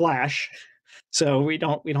was in Flash, so we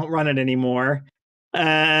don't run it anymore. But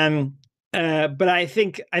I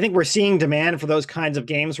think we're seeing demand for those kinds of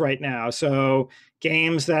games right now. So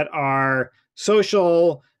games that are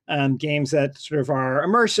social, games that sort of are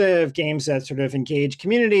immersive, games that sort of engage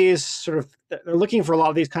communities. Sort of, they're looking for a lot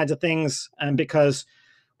of these kinds of things, because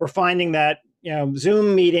we're finding that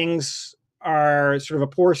Zoom meetings are sort of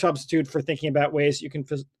a poor substitute for thinking about ways you can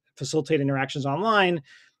facilitate interactions online.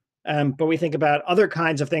 But we think about other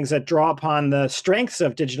kinds of things that draw upon the strengths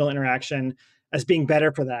of digital interaction as being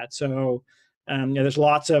better for that. So there's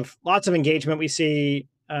lots of engagement we see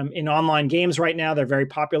in online games right now. They're very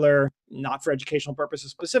popular, not for educational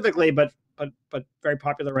purposes specifically, but very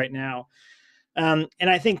popular right now. And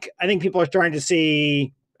I think people are starting to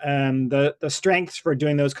see the strengths for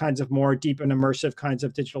doing those kinds of more deep and immersive kinds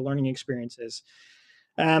of digital learning experiences.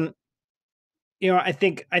 I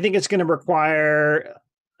think it's going to require,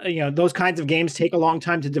 those kinds of games take a long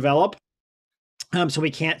time to develop. So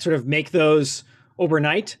we can't sort of make those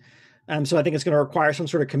overnight. So I think it's going to require some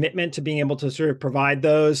sort of commitment to being able to sort of provide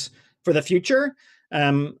those for the future.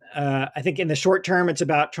 I think in the short term, it's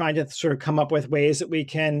about trying to sort of come up with ways that we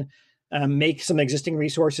can make some existing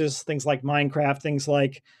resources, things like Minecraft, things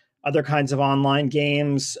like other kinds of online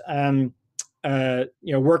games, work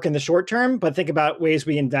in the short term, but think about ways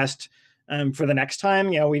we invest for the next time.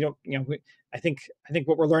 I think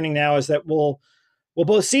what we're learning now is that we'll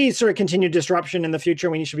both see sort of continued disruption in the future.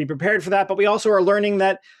 We should be prepared for that, but we also are learning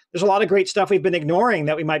that there's a lot of great stuff we've been ignoring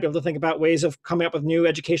that we might be able to think about ways of coming up with new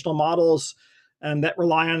educational models that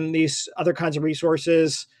rely on these other kinds of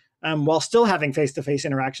resources while still having face-to-face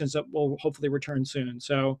interactions that will hopefully return soon.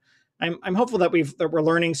 So I'm hopeful that we're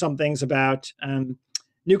learning some things about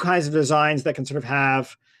new kinds of designs that can sort of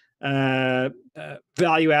have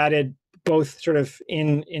value added, both sort of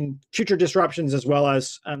in future disruptions as well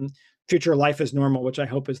as future life as normal, which I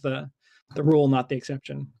hope is the rule, not the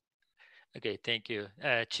exception. Okay, thank you.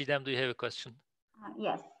 Cigdem, do you have a question?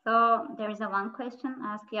 Yes, so there is one question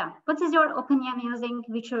asked. Yeah, what is your opinion using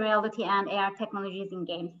virtual reality and AR technologies in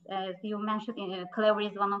games? As you mentioned, Clever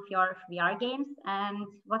is one of your VR games. And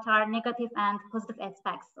what are negative and positive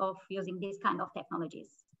aspects of using these kind of technologies?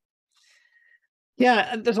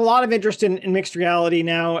 Yeah, there's a lot of interest in mixed reality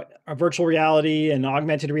now, virtual reality and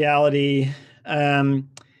augmented reality.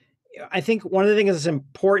 I think one of the things that's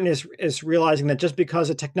important is realizing that just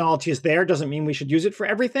because a technology is there doesn't mean we should use it for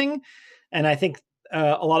everything. And I think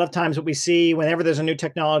a lot of times what we see whenever there's a new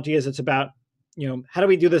technology is it's about, how do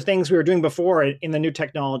we do the things we were doing before in the new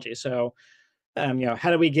technology? So,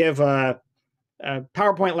 how do we give a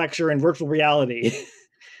PowerPoint lecture in virtual reality?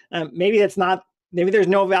 Maybe there's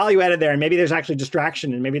no value added there, and maybe there's actually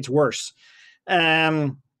distraction, and maybe it's worse.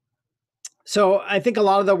 So I think a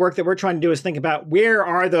lot of the work that we're trying to do is think about where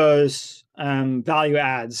are those value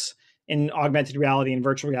adds in augmented reality and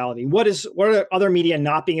virtual reality? What are other media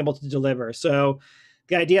not being able to deliver? So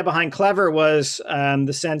the idea behind Clever was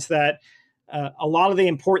the sense that a lot of the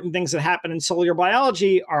important things that happen in cellular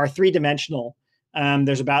biology are three-dimensional.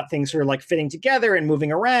 There's about things sort of like fitting together and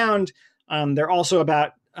moving around. They're also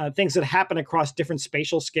about things that happen across different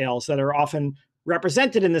spatial scales that are often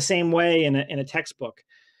represented in the same way in a textbook.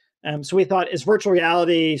 So we thought, is virtual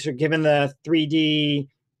reality, sort of given the 3D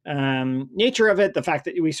nature of it, the fact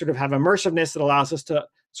that we sort of have immersiveness that allows us to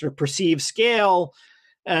sort of perceive scale,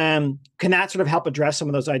 can that sort of help address some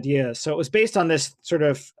of those ideas? So it was based on this sort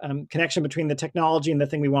of connection between the technology and the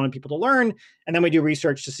thing we wanted people to learn, and then we do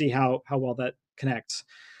research to see how well that connects.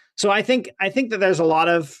 So I think that there's a lot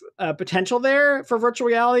of potential there for virtual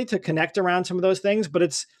reality to connect around some of those things, but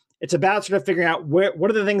it's about sort of figuring out what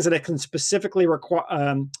are the things that it can specifically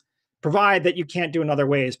provide that you can't do in other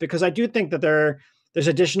ways. Because I do think that there's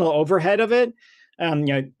additional overhead of it.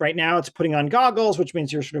 Right now it's putting on goggles, which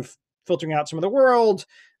means you're sort of filtering out some of the world.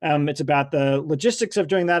 It's about the logistics of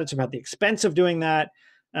doing that. It's about the expense of doing that.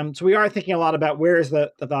 So we are thinking a lot about where is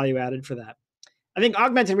the value added for that. I think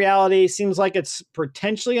augmented reality seems like it's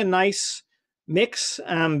potentially a nice mix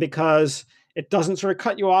because it doesn't sort of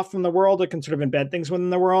cut you off from the world. It can sort of embed things within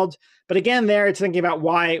the world. But again, there it's thinking about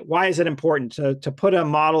why is it important to put a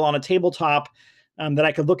model on a tabletop that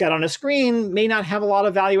I could look at on a screen may not have a lot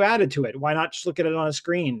of value added to it. Why not just look at it on a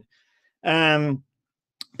screen?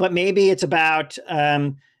 But maybe it's about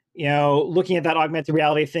looking at that augmented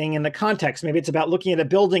reality thing in the context. Maybe it's about looking at a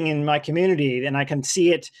building in my community and I can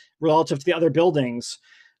see it relative to the other buildings.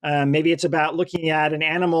 Maybe it's about looking at an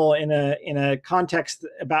animal in a context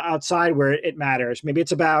about outside where it matters. Maybe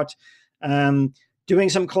it's about doing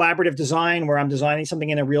some collaborative design where I'm designing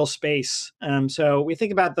something in a real space. So we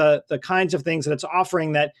think about the kinds of things that it's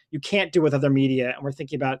offering that you can't do with other media, and we're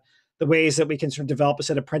thinking about the ways that we can sort of develop a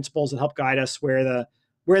set of principles that help guide us where the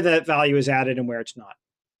value is added and where it's not.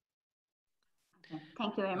 Okay.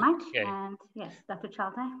 Thank you very much. Okay. And yes, Dr.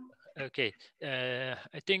 Çağıltay. Okay,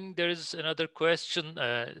 I think there is another question.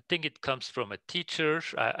 I think it comes from a teacher,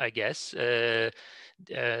 I guess.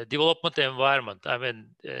 Development environment. I mean,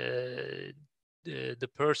 the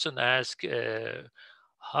person asked,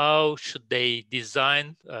 how should they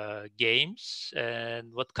design games,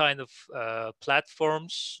 and what kind of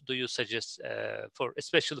platforms do you suggest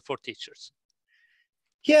especially for teachers?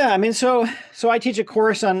 Yeah, I mean, so I teach a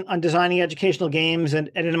course on designing educational games, and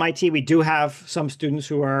at MIT we do have some students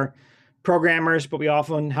who are programmers, but we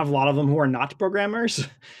often have a lot of them who are not programmers,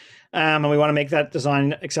 and we want to make that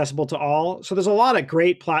design accessible to all. So there's a lot of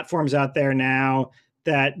great platforms out there now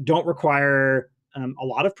that don't require a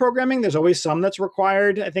lot of programming. There's always some that's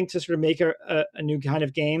required, I think, to sort of make a new kind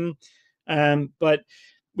of game. But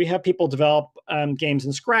we have people develop games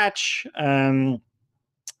in Scratch.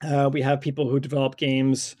 We have people who develop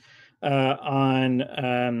games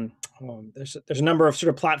on there's a number of sort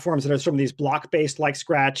of platforms that are some of these block-based like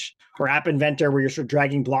Scratch or App Inventor, where you're sort of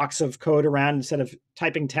dragging blocks of code around instead of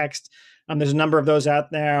typing text. There's a number of those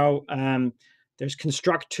out now. There's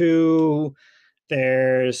Construct2.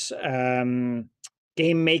 There's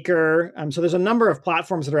Game Maker. So there's a number of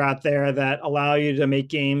platforms that are out there that allow you to make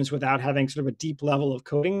games without having sort of a deep level of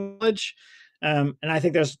coding knowledge. And I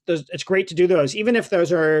think it's great to do those, even if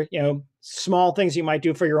those are, small things you might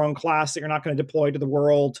do for your own class that you're not going to deploy to the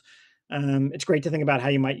world. It's great to think about how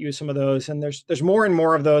you might use some of those. And there's more and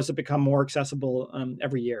more of those that become more accessible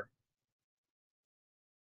every year.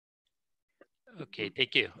 Okay,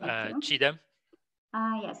 thank you. Cigdem?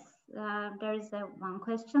 Yes, there is one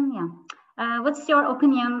question. Yeah. What's your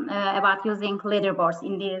opinion about using leaderboards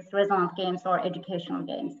in these resonant games or educational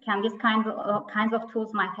games? Can these kinds of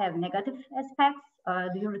tools might have negative aspects?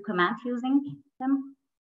 Do you recommend using them?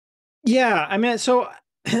 Yeah, I mean, so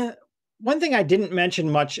one thing I didn't mention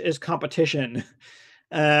much is competition.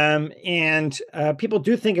 And people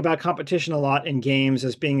do think about competition a lot in games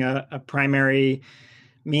as being a primary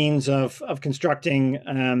means of constructing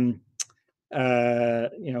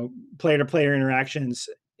player-to-player interactions.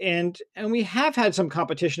 And we have had some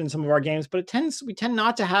competition in some of our games, but we tend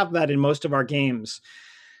not to have that in most of our games.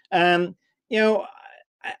 I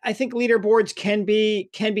think leaderboards can be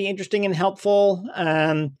interesting and helpful.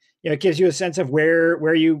 It gives you a sense of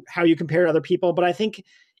how you compare to other people. But I think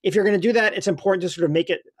if you're going to do that, it's important to sort of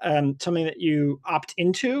make it something that you opt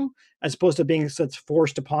into, as opposed to being that's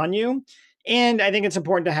forced upon you. And I think it's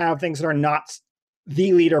important to have things that are not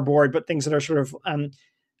the leaderboard, but things that are sort of,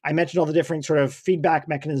 I mentioned all the different sort of feedback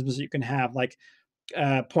mechanisms that you can have, like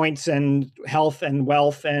points and health and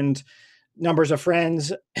wealth and numbers of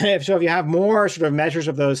friends. So if you have more sort of measures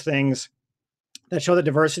of those things that show the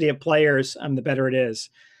diversity of players, the better it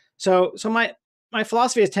is. So my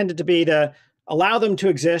philosophy has tended to be to allow them to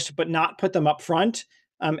exist, but not put them up front,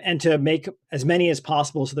 and to make as many as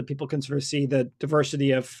possible so that people can sort of see the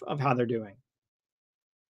diversity of how they're doing.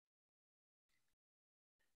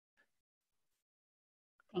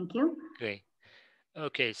 Thank you. Great.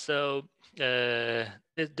 Okay, so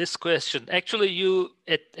this question, actually, you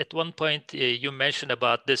at one point you mentioned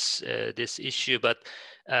about this issue, but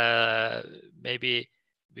maybe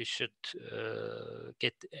we should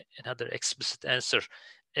get another explicit answer.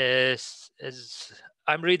 As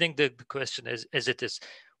I'm reading the question as it is,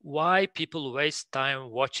 why people waste time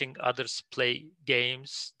watching others play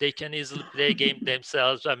games? They can easily play a game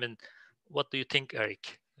themselves. I mean, what do you think,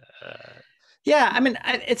 Eric? Yeah, I mean,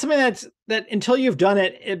 it's something that until you've done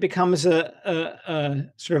it, it becomes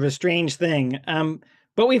a sort of a strange thing.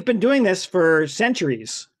 But we've been doing this for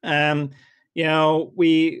centuries. I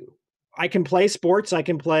can play sports. I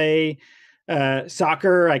can play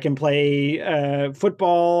soccer. I can play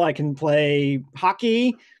football. I can play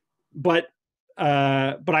hockey. But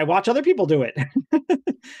I watch other people do it.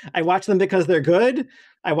 I watch them because they're good.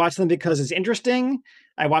 I watch them because it's interesting.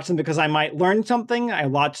 I watch them because I might learn something. I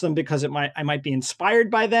watch them because I might be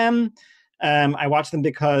inspired by them. I watch them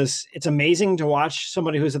because it's amazing to watch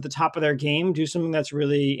somebody who's at the top of their game do something that's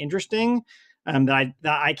really interesting, that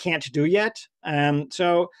I can't do yet.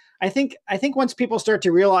 So I think once people start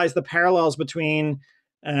to realize the parallels between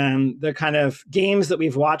the kind of games that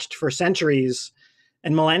we've watched for centuries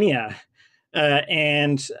and millennia,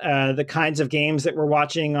 and the kinds of games that we're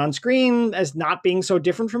watching on screen as not being so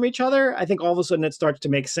different from each other, I think all of a sudden it starts to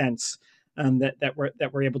make sense that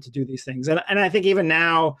we're able to do these things. And I think even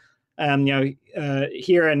now,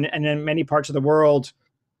 here and in many parts of the world,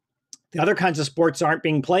 the other kinds of sports aren't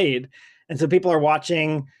being played, and so people are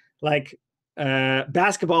watching like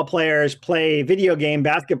basketball players play video game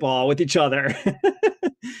basketball with each other.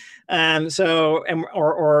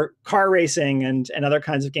 Or car racing and other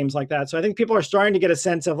kinds of games like that. So I think people are starting to get a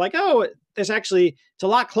sense of like, oh, it's a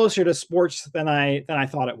lot closer to sports than I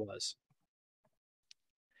thought it was.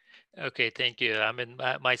 Okay, thank you. I mean,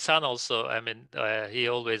 my son also, he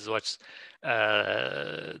always watches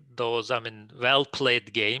those,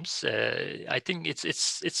 well-played games. I think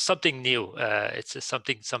it's something new. It's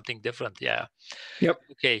something different. Yeah. Yep.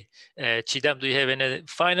 Okay. Cigdem, do you have any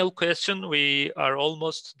final question? We are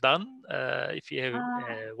almost done. If you have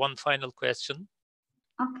one final question.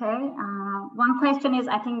 Okay. One question is,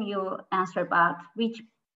 I think you answered about which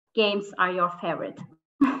games are your favorite?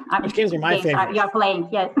 Which games are my favorite? You're playing,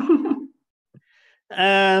 yes.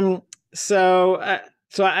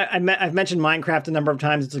 So I've mentioned Minecraft a number of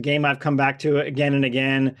times. It's a game I've come back to again and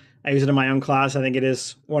again. I use it in my own class. I think it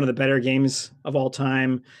is one of the better games of all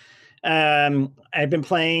time. I've been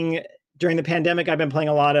playing, during the pandemic, I've been playing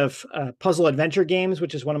a lot of puzzle adventure games,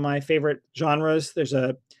 which is one of my favorite genres. There's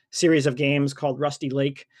a series of games called Rusty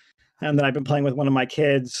Lake that I've been playing with one of my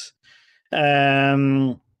kids.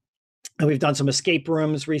 And we've done some escape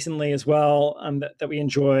rooms recently as well that we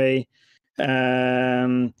enjoy.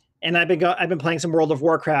 And I've been playing some World of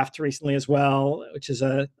Warcraft recently as well, which is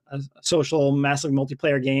a social, massive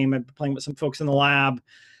multiplayer game. I've been playing with some folks in the lab.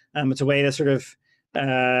 It's a way to sort of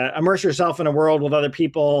immerse yourself in a world with other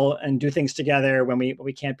people and do things together when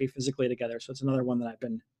we can't be physically together. So it's another one that I've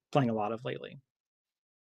been playing a lot of lately.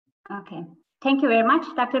 Okay, thank you very much,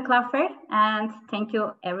 Dr. Klopfer, and thank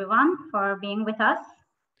you everyone for being with us.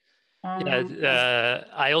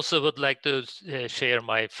 I also would like to share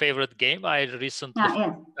my favorite game. I recently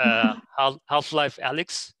Half-Life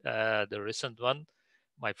Alyx, the recent one,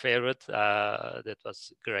 my favorite. That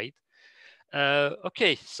was great.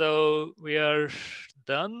 Okay, so we are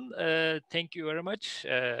done. Thank you very much,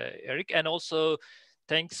 Eric, and also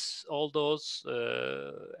thanks all those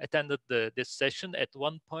attended this session. At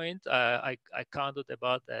one point, I counted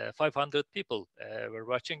about 500 people were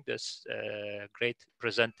watching this great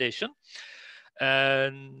presentation.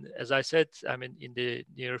 And as I said, I mean, in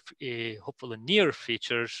the hopefully near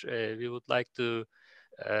future, we would like to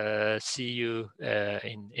see you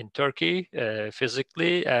in Turkey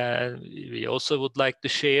physically. And we also would like to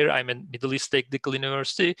share, I'm in Middle East Technical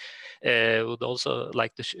University, would also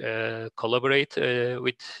like to collaborate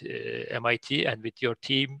with MIT and with your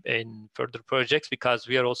team in further projects, because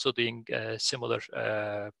we are also doing similar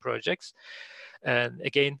projects. And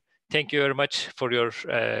again, thank you very much for your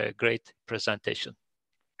great presentation.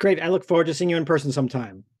 Great. I look forward to seeing you in person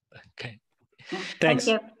sometime. Okay. Thanks. Thank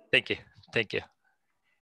you. Thank you. Thank you.